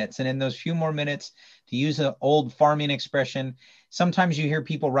more minutes. And in those few more minutes, to use an old farming expression, sometimes you hear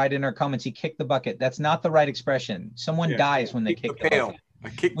people write in our comments, he kicked the bucket. That's not the right expression. Someone dies when they kick the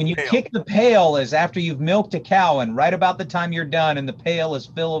bucket. When you kick the pail is after you've milked a cow, and right about the time you're done and the pail is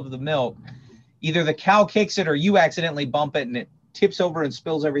full of the milk, either the cow kicks it or you accidentally bump it and it tips over and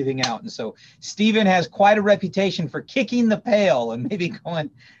spills everything out. And so Stephen has quite a reputation for kicking the pail and maybe going,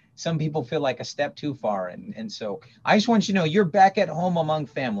 some people feel like a step too far. And so I just want you to know you're back at home among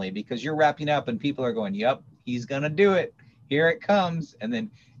family, because you're wrapping up and people are going, yep, he's going to do it. Here it comes. And then,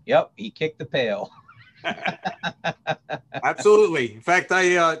 yep, he kicked the pail. Absolutely. In fact,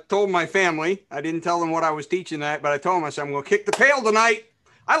 I told my family, I didn't tell them what I was teaching that, but I told them, I said, I'm going to kick the pail tonight.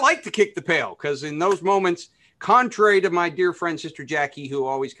 I like to kick the pail because in those moments, contrary to my dear friend, Sister Jackie, who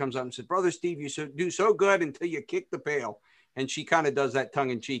always comes up and says, Brother Steve, you do so good until you kick the pail. And she kind of does that tongue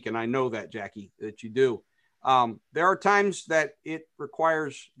in cheek. And I know that, Jackie, that you do. There are times that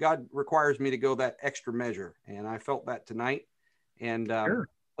God requires me to go that extra measure. And I felt that tonight. And sure.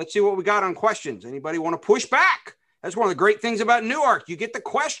 Let's see what we got on questions. Anybody want to push back? That's one of the great things about Newark. You get the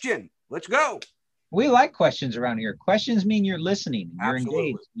question. Let's go. We like questions around here. Questions mean you're listening, you're Absolutely.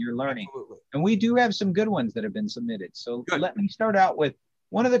 Engaged, you're learning. Absolutely. And we do have some good ones that have been submitted. So Let me start out with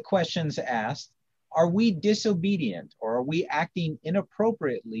one of the questions asked Are we disobedient or are we acting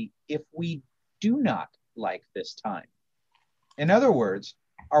inappropriately if we do not like this time? In other words,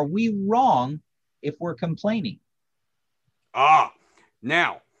 are we wrong if we're complaining?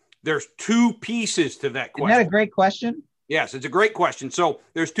 Now there's two pieces to that question. Isn't that a great question? Yes, it's a great question. So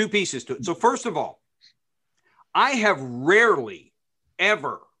there's two pieces to it. So first of all, I have rarely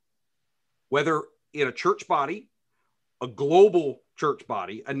ever, whether in a church body, a global church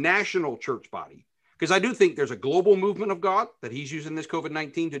body, a national church body, because I do think there's a global movement of God that he's using this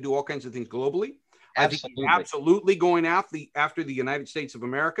COVID-19 to do all kinds of things globally. Absolutely. I think he's absolutely going after the United States of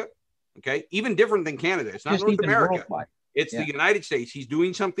America. Okay. Even different than Canada. It's not Just North even America. worldwide. It's the United States. He's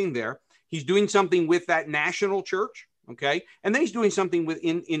doing something there. He's doing something with that national church. Okay. And then he's doing something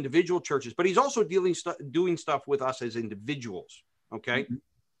within individual churches, but he's also doing stuff with us as individuals. Okay. Mm-hmm.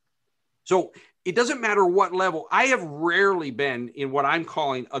 So it doesn't matter what level. I have rarely been in what I'm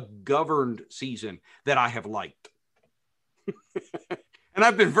calling a governed season that I have liked. And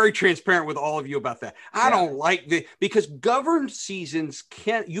I've been very transparent with all of you about that. I don't like because governed seasons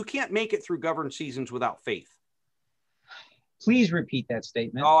you can't make it through governed seasons without faith. Please repeat that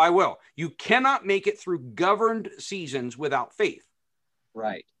statement. Oh, I will. You cannot make it through governed seasons without faith.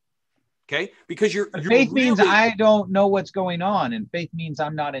 Right. Okay. Because faith means I don't know what's going on. And faith means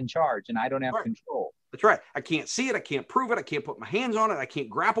I'm not in charge and I don't have control. That's right. I can't see it. I can't prove it. I can't put my hands on it. I can't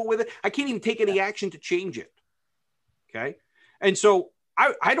grapple with it. I can't even take any action to change it. Okay. And so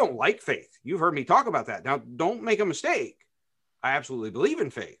I don't like faith. You've heard me talk about that. Now, don't make a mistake. I absolutely believe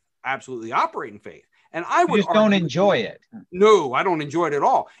in faith. I absolutely operate in faith. And I would just don't enjoy it. No, I don't enjoy it at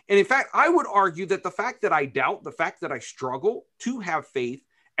all. And in fact, I would argue that the fact that I doubt, the fact that I struggle to have faith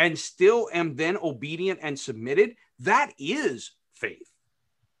and still am then obedient and submitted, that is faith.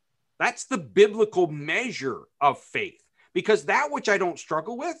 That's the biblical measure of faith, because that which I don't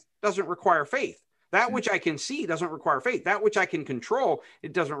struggle with doesn't require faith. That which I can see doesn't require faith. That which I can control,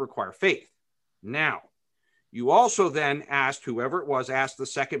 it doesn't require faith. Now, you also then asked, whoever it was, asked the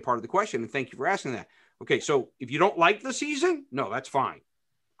second part of the question, and thank you for asking that. Okay, so if you don't like the season, no, that's fine.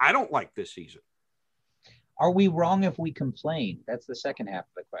 I don't like this season. Are we wrong if we complain? That's the second half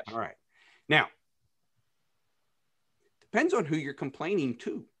of the question. All right. Now, depends on who you're complaining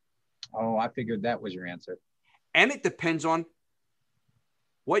to. Oh, I figured that was your answer. And it depends on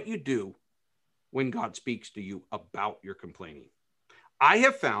what you do when God speaks to you about your complaining. I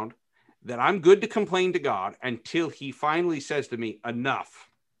have found that I'm good to complain to God until he finally says to me, enough.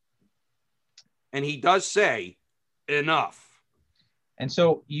 And he does say, enough. And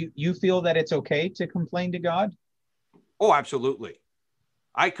so you feel that it's okay to complain to God? Oh, absolutely.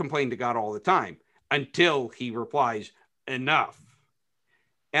 I complain to God all the time until he replies, enough.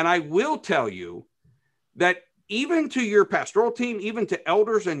 And I will tell you that even to your pastoral team, even to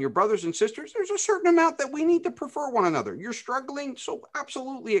elders and your brothers and sisters, there's a certain amount that we need to prefer one another. You're struggling, so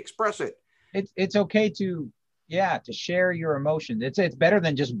absolutely express it. It's okay to share your emotions. It's better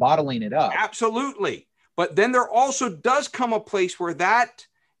than just bottling it up. Absolutely. But then there also does come a place where that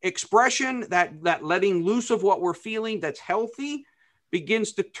expression, that letting loose of what we're feeling that's healthy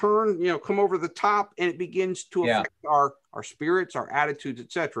begins to turn, come over the top, and it begins to affect our spirits, our attitudes,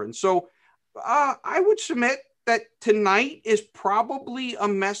 etc. And so I would submit that tonight is probably a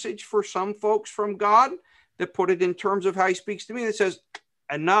message for some folks from God that put it in terms of how he speaks to me, that says,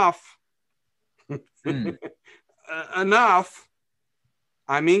 enough. Enough.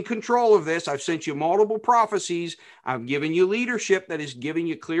 I'm in control of this. I've sent you multiple prophecies. I've given you leadership that is giving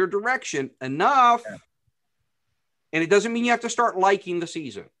you clear direction. Enough. Yeah. And it doesn't mean you have to start liking the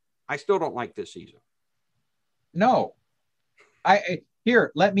season. I still don't like this season. No.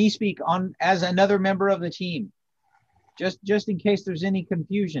 Here, let me speak on as another member of the team. Just in case there's any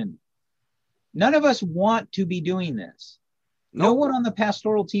confusion. None of us want to be doing this. Nope. No one on the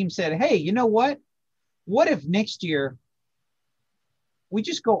pastoral team said, hey, you know what? What if next year we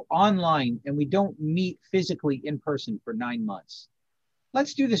just go online and we don't meet physically in person for 9 months?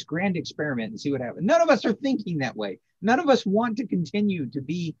 Let's do this grand experiment and see what happens. None of us are thinking that way. None of us want to continue to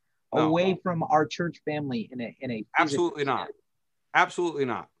be away from our church family in a absolutely not. Absolutely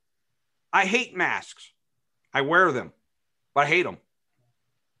not. I hate masks. I wear them, but I hate them.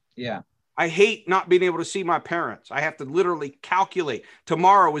 Yeah. I hate not being able to see my parents. I have to literally calculate.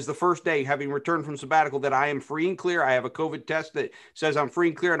 Tomorrow is the first day, having returned from sabbatical, that I am free and clear. I have a COVID test that says I'm free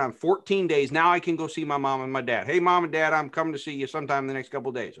and clear, and I'm 14 days. Now I can go see my mom and my dad. Hey, mom and dad, I'm coming to see you sometime in the next couple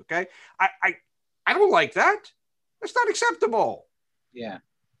of days. Okay. I don't like that. That's not acceptable. Yeah.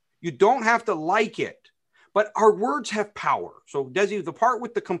 You don't have to like it, But our words have power. So Desi, the part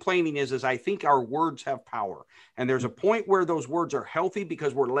with the complaining is I think our words have power. And there's a point where those words are healthy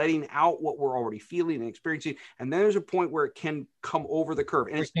because we're letting out what we're already feeling and experiencing. And then there's a point where it can come over the curve.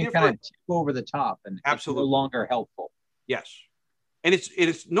 And it's different. Kind of tip over the top, and absolutely it's no longer helpful. Yes. And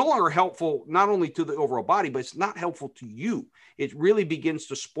it's no longer helpful, not only to the overall body, but it's not helpful to you. It really begins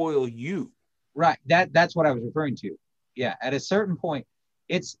to spoil you. Right. That's what I was referring to. Yeah. At a certain point,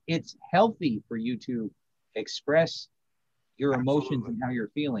 it's healthy for you to express your emotions and how you're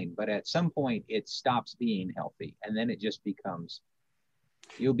feeling, but at some point it stops being healthy, and then it just becomes,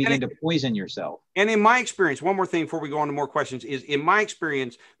 you'll begin to poison yourself. And in my experience, one more thing before we go on to more questions is, in my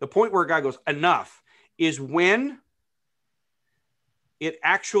experience, the point where a guy goes enough is when it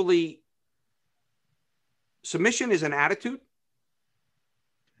actually, submission is an attitude.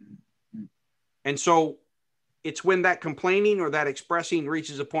 And so it's when that complaining or that expressing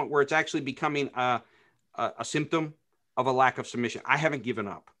reaches a point where it's actually becoming a symptom of a lack of submission. I haven't given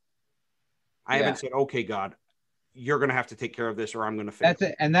up. I haven't said, okay, God, you're going to have to take care of this or I'm going to fail. That's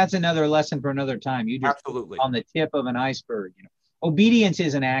it. And that's another lesson for another time. You just absolutely on the tip of an iceberg. You know, obedience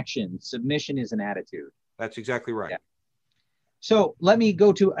is an action. Submission is an attitude. That's exactly right. Yeah. So let me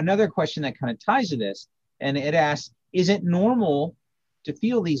go to another question that kind of ties to this. And it asks, is it normal to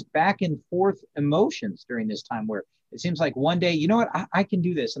feel these back and forth emotions during this time where it seems like one day, you know what, I can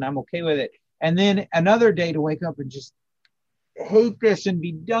do this and I'm okay with it. And then another day to wake up and just hate this and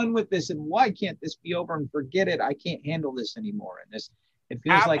be done with this. And why can't this be over and forget it? I can't handle this anymore. And this, it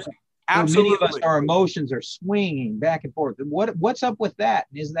feels like for many of us, our emotions are swinging back and forth. What's up with that?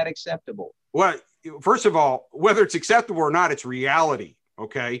 And is that acceptable? Well, first of all, whether it's acceptable or not, it's reality.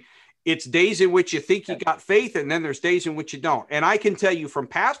 Okay. It's days in which you think you got faith, and then there's days in which you don't. And I can tell you from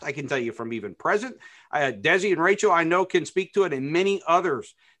past, I can tell you from even present, Desi and Rachel, I know, can speak to it, and many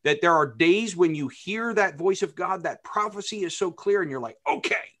others, that there are days when you hear that voice of God, that prophecy is so clear, and you're like,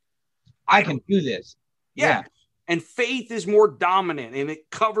 okay, I can do this. Yeah. And faith is more dominant, and it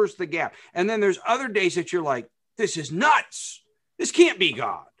covers the gap. And then there's other days that you're like, this is nuts. This can't be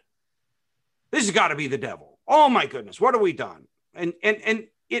God. This has got to be the devil. Oh my goodness, what have we done? And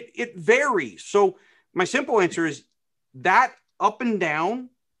it varies. So my simple answer is that up and down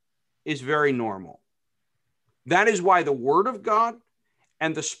is very normal. That is why the word of God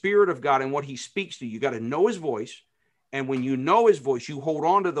and the Spirit of God and what he speaks to you, got to know his voice. And when you know his voice, you hold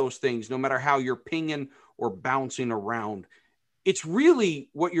on to those things, no matter how you're pinging or bouncing around. It's really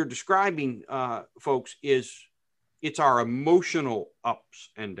what you're describing, folks, is it's our emotional ups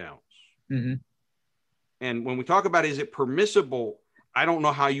and downs. Mm-hmm. And when we talk about, is it permissible? I don't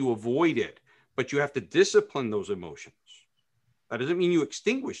know how you avoid it, but you have to discipline those emotions. That doesn't mean you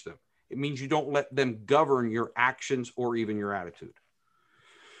extinguish them. It means you don't let them govern your actions or even your attitude.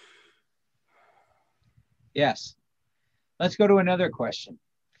 Yes. Let's go to another question.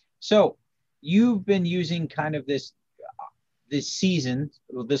 So you've been using kind of this season,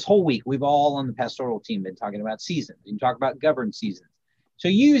 this whole week, we've all on the pastoral team been talking about seasons. You talk about governed seasons. So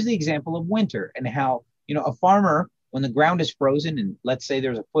you use the example of winter and how, you know, a farmer, when the ground is frozen and let's say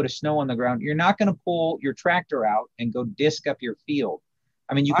there's a foot of snow on the ground, you're not going to pull your tractor out and go disc up your field.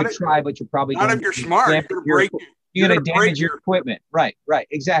 I mean, you could try, but you're probably not if you're smart. You're going to damage your equipment. Right,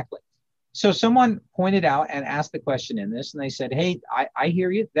 exactly. So someone pointed out and asked the question in this, and they said, hey, I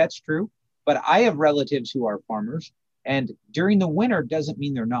hear you. That's true. But I have relatives who are farmers, and during the winter doesn't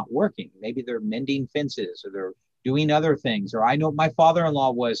mean they're not working. Maybe they're mending fences or they're doing other things. Or I know my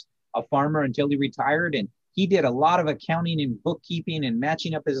father-in-law was a farmer until he retired, and he did a lot of accounting and bookkeeping and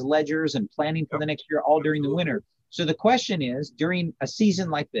matching up his ledgers and planning for the next year, all during the winter. So the question is, during a season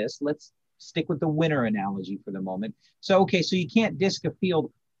like this, let's stick with the winter analogy for the moment. So, okay, so you can't disc a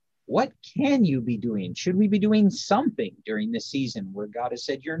field. What can you be doing? Should we be doing something during this season where God has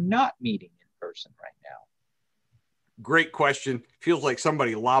said you're not meeting in person right now? Great question. Feels like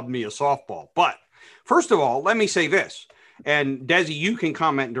somebody lobbed me a softball. But first of all, let me say this. And Desi, you can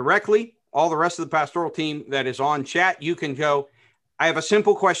comment directly. All the rest of the pastoral team that is on chat, you can go. I have a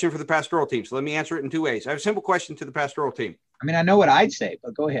simple question for the pastoral team. So let me answer it in two ways. I have a simple question to the pastoral team. I mean, I know what I'd say,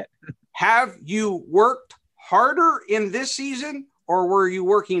 but go ahead. Have you worked harder in this season, or were you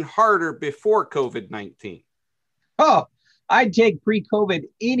working harder before COVID-19? Oh, I'd take pre-COVID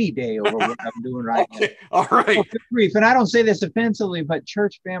any day over what I'm doing right now. All right. Oh, brief. And I don't say this offensively, but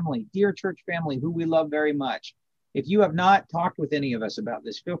church family, dear church family, who we love very much. If you have not talked with any of us about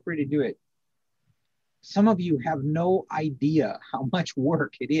this, feel free to do it. Some of you have no idea how much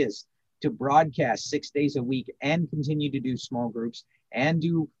work it is to broadcast 6 days a week and continue to do small groups and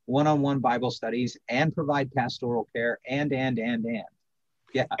do one-on-one Bible studies and provide pastoral care and.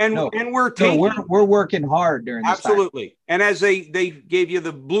 Yeah. And No, and we're no, taking we're working hard during this time. absolutely. And as they gave you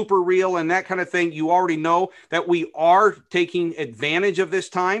the blooper reel and that kind of thing, you already know that we are taking advantage of this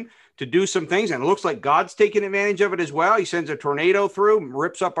time to do some things. And it looks like God's taking advantage of it as well. He sends a tornado through,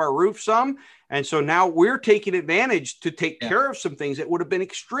 rips up our roof some. And so now we're taking advantage to take care of some things that would have been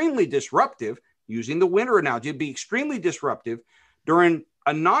extremely disruptive, using the winter analogy, it'd be extremely disruptive during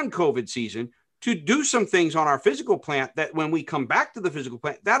a non-COVID season, to do some things on our physical plant that when we come back to the physical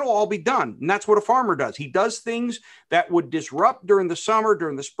plant, that'll all be done. And that's what a farmer does. He does things that would disrupt during the summer,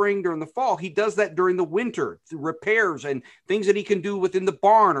 during the spring, during the fall. He does that during the winter, repairs and things that he can do within the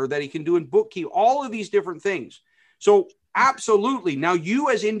barn or that he can do in bookkeeping, all of these different things. So absolutely. Now you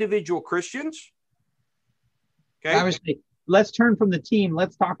as individual Christians, okay. I was saying, let's turn from the team.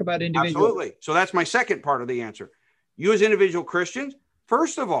 Let's talk about individual. Absolutely. So that's my second part of the answer. You as individual Christians,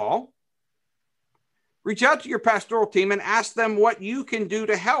 first of all, reach out to your pastoral team and ask them what you can do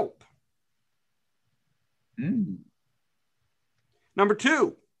to help. Number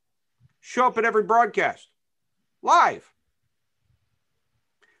two, show up at every broadcast live.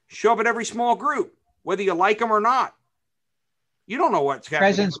 Show up at every small group, whether you like them or not. You don't know what's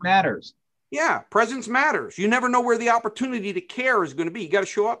happening. Presence matters. Yeah, presence matters. You never know where the opportunity to care is going to be. You got to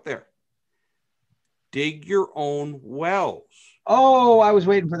show up there. Dig your own wells. Oh, I was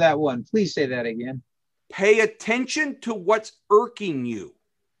waiting for that one. Please say that again. Pay attention to what's irking you.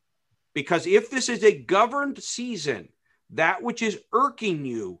 Because if this is a governed season, that which is irking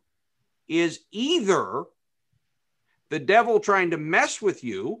you is either the devil trying to mess with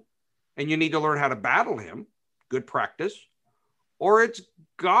you, and you need to learn how to battle him, good practice, or it's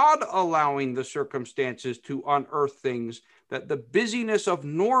God allowing the circumstances to unearth things that the busyness of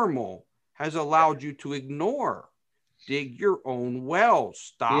normal has allowed you to ignore. Dig your own well.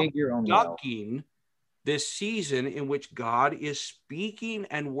 Stop ducking this season in which God is speaking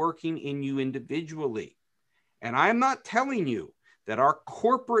and working in you individually. And I'm not telling you that our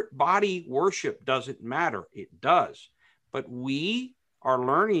corporate body worship doesn't matter. It does. But we are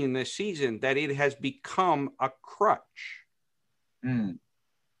learning in this season that it has become a crutch.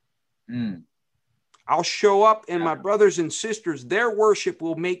 I'll show up and my brothers and sisters, their worship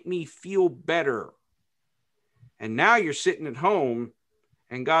will make me feel better. And now you're sitting at home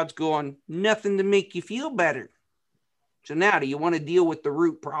and God's going, nothing to make you feel better. So now do you want to deal with the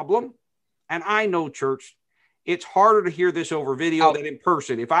root problem? And I know, church, it's harder to hear this over video than in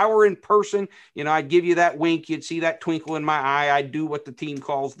person. If I were in person, I'd give you that wink. You'd see that twinkle in my eye. I'd do what the team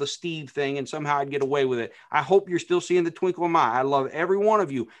calls the Steve thing, and somehow I'd get away with it. I hope you're still seeing the twinkle in my eye. I love every one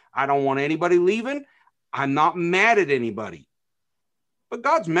of you. I don't want anybody leaving. I'm not mad at anybody. But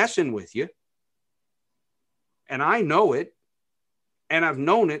God's messing with you. And I know it. And I've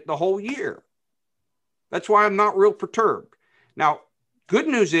known it the whole year. That's why I'm not real perturbed. Now, good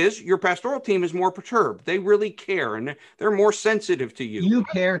news is your pastoral team is more perturbed. They really care, and they're more sensitive to you. You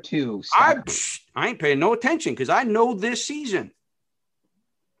care too. I ain't paying no attention because I know this season.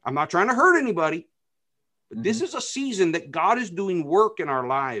 I'm not trying to hurt anybody, but this is a season that God is doing work in our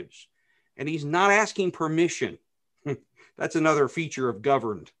lives, and he's not asking permission. That's another feature of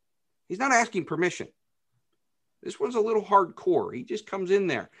governed. He's not asking permission. This one's a little hardcore. He just comes in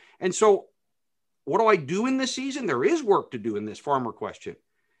there. And so what do I do in this season? There is work to do in this farmer question.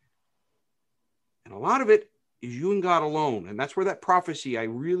 And a lot of it is you and God alone. And that's where that prophecy I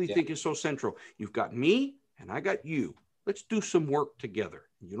really think is so central. You've got me and I got you. Let's do some work together.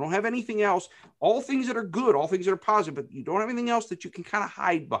 You don't have anything else. All things that are good, all things that are positive, but you don't have anything else that you can kind of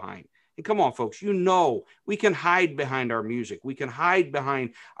hide behind. And come on, folks, we can hide behind our music. We can hide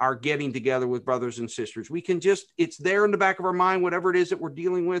behind our getting together with brothers and sisters. We can it's there in the back of our mind, whatever it is that we're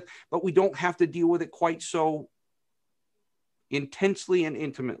dealing with, but we don't have to deal with it quite so intensely and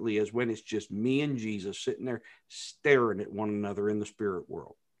intimately as when it's just me and Jesus sitting there staring at one another in the spirit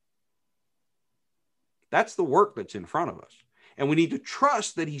world. That's the work that's in front of us. And we need to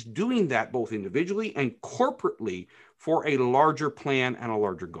trust that he's doing that both individually and corporately for a larger plan and a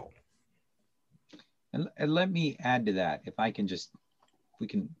larger goal. And let me add to that, if I can you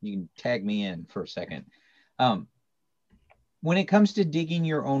can tag me in for a second. When it comes to digging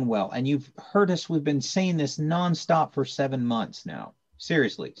your own well, and you've heard us, we've been saying this nonstop for 7 months now.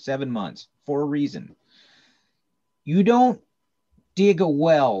 Seriously, 7 months for a reason. You don't dig a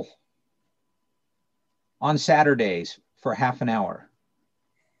well on Saturdays for half an hour.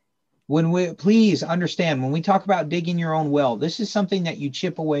 Please understand, when we talk about digging your own well, this is something that you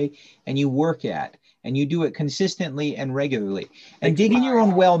chip away and you work at, and you do it consistently and regularly. And digging your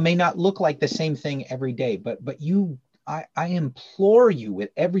own well may not look like the same thing every day, but I implore you with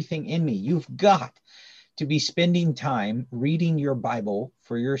everything in me, you've got to be spending time reading your Bible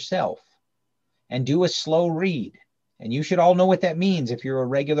for yourself, and do a slow read. And you should all know what that means if you're a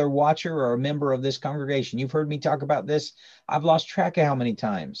regular watcher or a member of this congregation. You've heard me talk about this. I've lost track of how many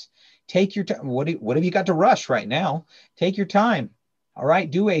times. Take your time. What have you got to rush right now? Take your time. All right.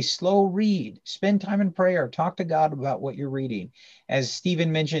 Do a slow read. Spend time in prayer. Talk to God about what you're reading. As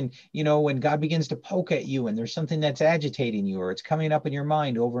Stephen mentioned, when God begins to poke at you and there's something that's agitating you or it's coming up in your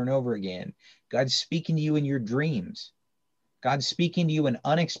mind over and over again, God's speaking to you in your dreams. God's speaking to you in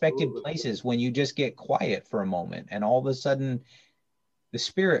unexpected places when you just get quiet for a moment and all of a sudden the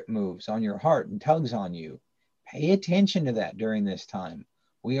Spirit moves on your heart and tugs on you. Pay attention to that during this time.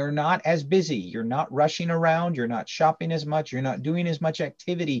 We are not as busy. You're not rushing around. You're not shopping as much. You're not doing as much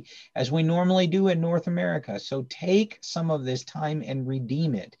activity as we normally do in North America. So take some of this time and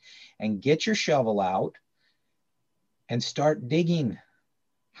redeem it and get your shovel out and start digging.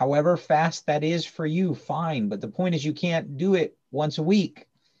 However fast that is for you, fine. But the point is you can't do it once a week.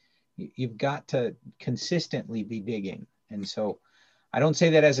 You've got to consistently be digging. And so I don't say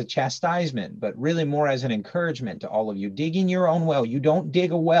that as a chastisement, but really more as an encouragement to all of you. Digging your own well. You don't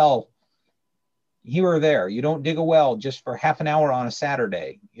dig a well here or there. You don't dig a well just for half an hour on a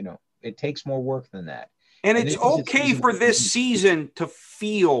Saturday. It takes more work than that. And it's okay for this season to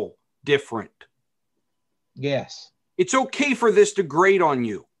feel different. Yes. It's okay for this to grate on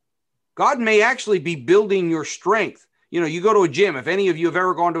you. God may actually be building your strength. You go to a gym. If any of you have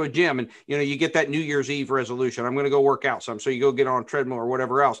ever gone to a gym and, you get that New Year's Eve resolution, I'm going to go work out some. So you go get on a treadmill or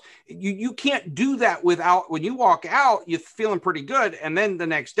whatever else. You can't do that without, when you walk out, you're feeling pretty good. And then the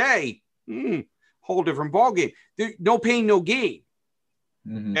next day, whole different ballgame. No pain, no gain.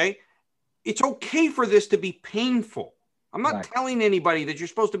 Mm-hmm. Okay. It's okay for this to be painful. I'm not telling anybody that you're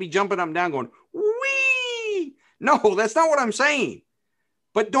supposed to be jumping up and down going, wee. No, that's not what I'm saying.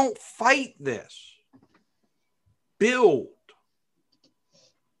 But don't fight this. Build.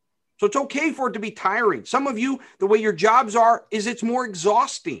 So it's okay for it to be tiring. Some of you, the way your jobs are, is it's more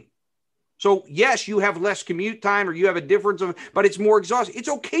exhausting. So yes, you have less commute time or you have a difference of, but it's more exhausting. It's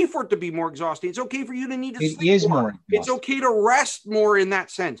okay for it to be more exhausting. It's okay for you to need to sleep more. It's okay to rest more in that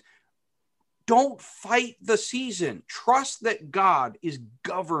sense. Don't fight the season. Trust that God is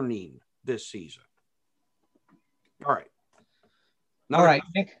governing this season. All right. All right,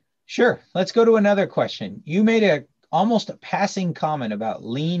 Nick. Sure. Let's go to another question. You made almost a passing comment about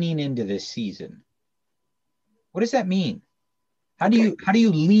leaning into this season. What does that mean? How do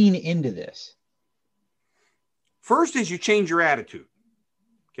you lean into this? First is you change your attitude.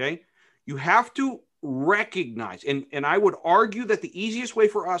 Okay. You have to recognize, and I would argue that the easiest way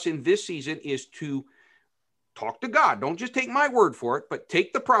for us in this season is to talk to God. Don't just take my word for it, but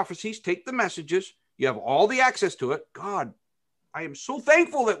take the prophecies, take the messages. You have all the access to it. God, I am so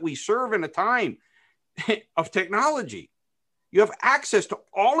thankful that we serve in a time of technology. You have access to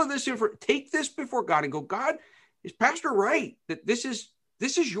all of this information. Take this before God and go, God, is Pastor right that this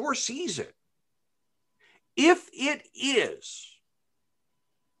is your season? If it is,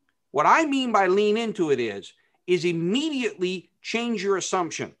 what I mean by lean into it is immediately change your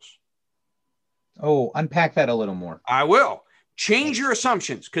assumptions. Oh, unpack that a little more. I will. Change your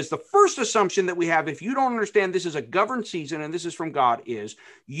assumptions, because the first assumption that we have, if you don't understand this is a governed season and this is from God, is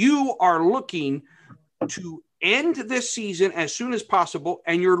you are looking to end this season as soon as possible,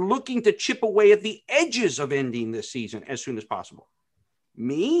 and you're looking to chip away at the edges of ending this season as soon as possible.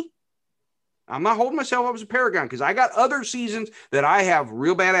 Me? I'm not holding myself up as a paragon, because I got other seasons that I have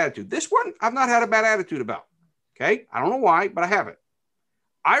real bad attitude. This one, I've not had a bad attitude about. Okay? I don't know why, but I haven't.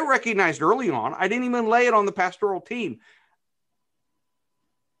 I recognized early on, I didn't even lay it on the pastoral team.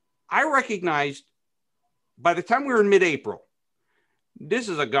 I recognized by the time we were in mid-April, this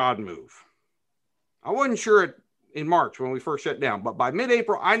is a God move. I wasn't sure in March when we first shut down, but by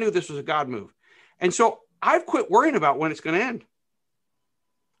mid-April, I knew this was a God move. And so I've quit worrying about when it's going to end.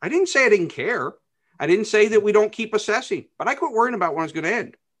 I didn't say I didn't care. I didn't say that we don't keep assessing, but I quit worrying about when it's going to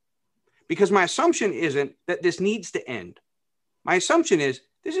end. Because my assumption isn't that this needs to end. My assumption is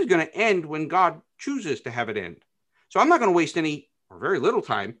this is going to end when God chooses to have it end. So I'm not going to waste any or very little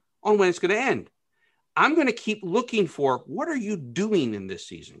time on when it's going to end. I'm going to keep looking for, what are you doing in this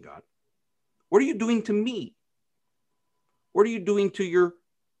season, God? What are you doing to me? What are you doing to your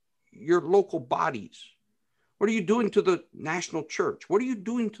local bodies? What are you doing to the national church? What are you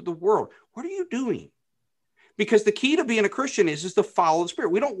doing to the world? What are you doing? Because the key to being a Christian is to follow the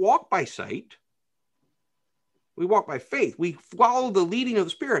Spirit. We don't walk by sight. We walk by faith. We follow the leading of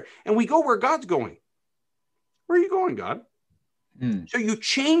the Spirit, and we go where God's going. Where are you going, God? So you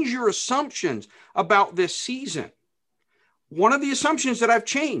change your assumptions about this season. One of the assumptions that I've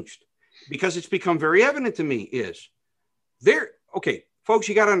changed, because it's become very evident to me, is there. Okay, folks,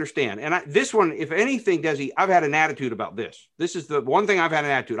 you got to understand. And this one, if anything, Desi, I've had an attitude about this. This is the one thing I've had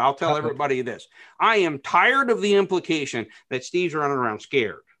an attitude. I'll tell everybody this. I am tired of the implication that Steve's running around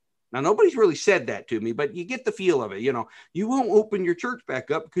scared. Now, nobody's really said that to me, but you get the feel of it. You know, you won't open your church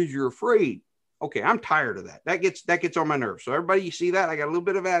back up because you're afraid. Okay, I'm tired of that. That gets on my nerves. So everybody, you see that? I got a little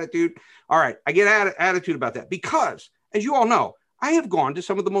bit of attitude. All right, I get attitude about that because, as you all know, I have gone to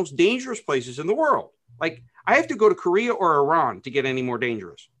some of the most dangerous places in the world. Like, I have to go to Korea or Iran to get any more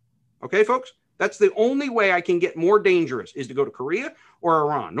dangerous. Okay, folks? That's the only way I can get more dangerous, is to go to Korea or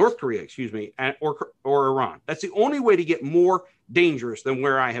Iran, North Korea, excuse me, or Iran. That's the only way to get more dangerous than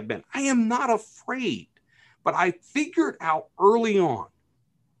where I have been. I am not afraid, but I figured out early on,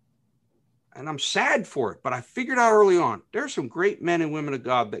 and I'm sad for it, but I figured out early on, there's some great men and women of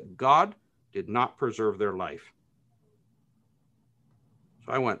God that God did not preserve their life.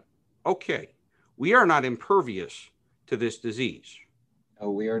 So I went, okay, we are not impervious to this disease. No,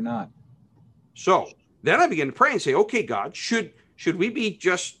 we are not. So then I began to pray and say, okay, God, should we be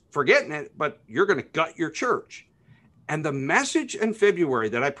just forgetting it, but you're going to gut your church? And the message in February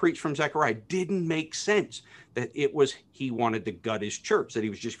that I preached from Zechariah didn't make sense, that it was he wanted to gut his church, that he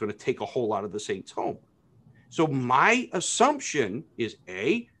was just going to take a whole lot of the saints home. So my assumption is,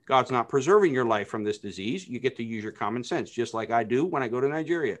 A, God's not preserving your life from this disease. You get to use your common sense, just like I do when I go to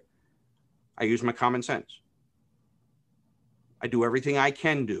Nigeria. I use my common sense. I do everything I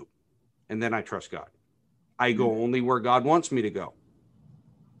can do, and then I trust God. I go only where God wants me to go.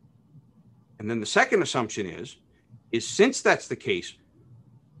 And then the second assumption is since that's the case,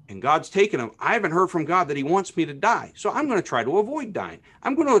 and God's taken him, I haven't heard from God that he wants me to die. So I'm going to try to avoid dying.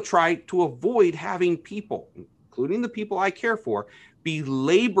 I'm going to try to avoid having people, including the people I care for, be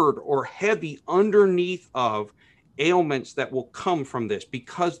labored or heavy underneath of ailments that will come from this,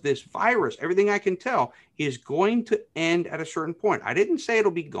 because this virus, everything I can tell, is going to end at a certain point. I didn't say it'll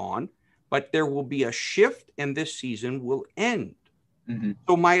be gone, but there will be a shift and this season will end. Mm-hmm.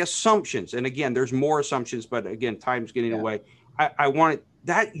 So my assumptions, and again, there's more assumptions, but again, time's getting away. I wanted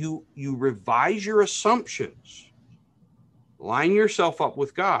that you revise your assumptions, line yourself up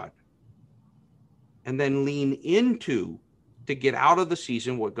with God, and then lean into to get out of the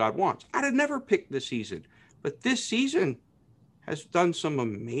season what God wants. I'd have never picked this season, but this season has done some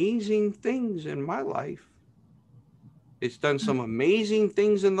amazing things in my life. It's done some amazing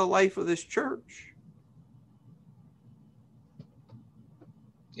things in the life of this church.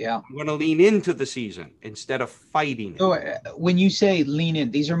 Yeah. I'm going to lean into the season instead of fighting it. So when you say lean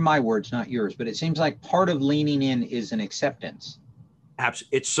in, these are my words, not yours, but it seems like part of leaning in is an acceptance.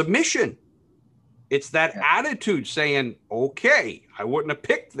 It's submission. It's that attitude saying, okay, I wouldn't have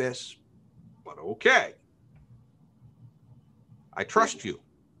picked this, but okay. I trust you.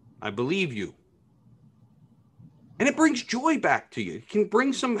 I believe you. And it brings joy back to you. It can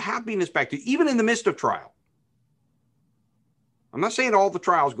bring some happiness back to you, even in the midst of trial. I'm not saying all the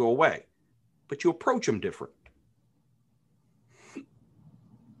trials go away, but you approach them different.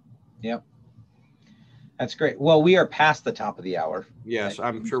 Yep. That's great. Well, we are past the top of the hour. Yes,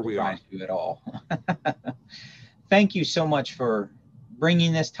 I'm sure we are. You at all. Thank you so much for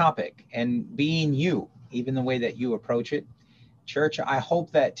bringing this topic and being you, even the way that you approach it. Church, I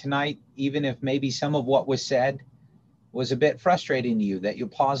hope that tonight, even if maybe some of what was said was a bit frustrating to you, that you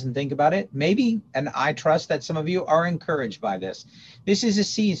pause and think about it. Maybe, and I trust that some of you are encouraged by this. This is a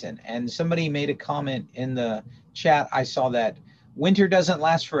season, and somebody made a comment in the chat. I saw that winter doesn't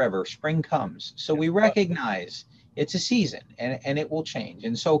last forever, spring comes. So we recognize it's a season and it will change.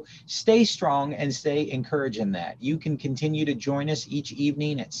 And so stay strong and stay encouraged in that. You can continue to join us each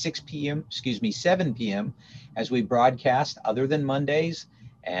evening at 7 p.m. as we broadcast, other than Mondays.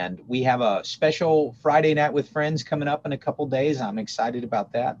 And we have a special Friday night with friends coming up in a couple days. I'm excited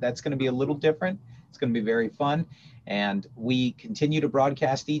about that. That's going to be a little different. It's going to be very fun. And we continue to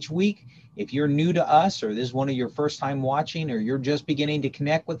broadcast each week. If you're new to us, or this is one of your first time watching, or you're just beginning to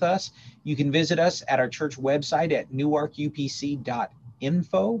connect with us, you can visit us at our church website at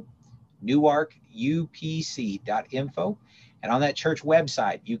newarkupc.info, newarkupc.info. And on that church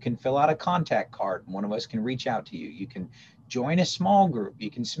website, you can fill out a contact card, and one of us can reach out to you. You can join a small group.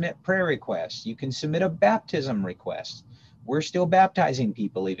 You can submit prayer requests. You can submit a baptism request. We're still baptizing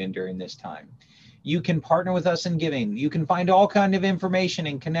people even during this time. You can partner with us in giving. You can find all kinds of information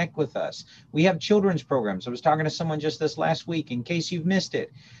and connect with us. We have children's programs. I was talking to someone just this last week. In case you've missed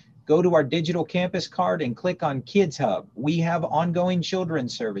it, Go to our digital campus card and click on Kids Hub. We have ongoing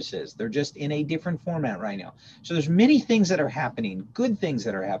children's services. They're just in a different format right now. So there's many things that are happening, good things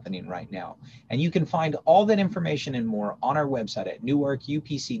that are happening right now. And you can find all that information and more on our website at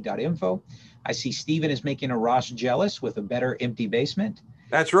newarkupc.info. I see Stephen is making Arash jealous with a better empty basement.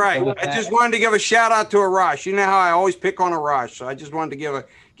 That's right. I just wanted to give a shout out to Arash. You know how I always pick on Arash, so I just wanted to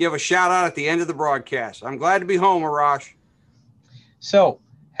give a shout out at the end of the broadcast. I'm glad to be home, Arash. So,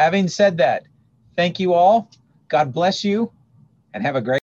 having said that, thank you all. God bless you, and have a great